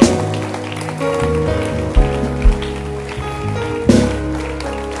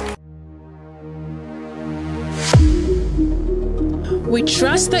 We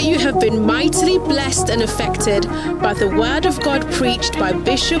trust that you have been mightily blessed and affected by the word of God preached by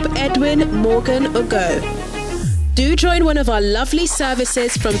Bishop Edwin Morgan Ogo. Do join one of our lovely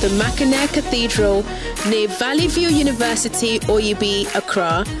services from the Mackinac Cathedral near Valley View University, Oyibi,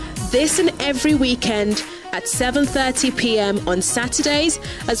 Accra, this and every weekend at 7:30 p.m. on Saturdays,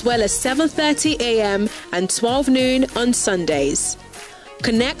 as well as 7:30 a.m. and 12 noon on Sundays.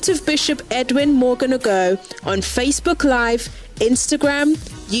 Connect with Bishop Edwin Morgan Ogo on Facebook Live, Instagram,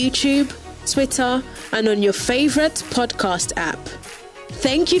 YouTube, Twitter, and on your favorite podcast app.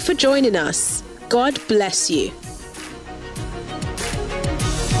 Thank you for joining us. God bless you.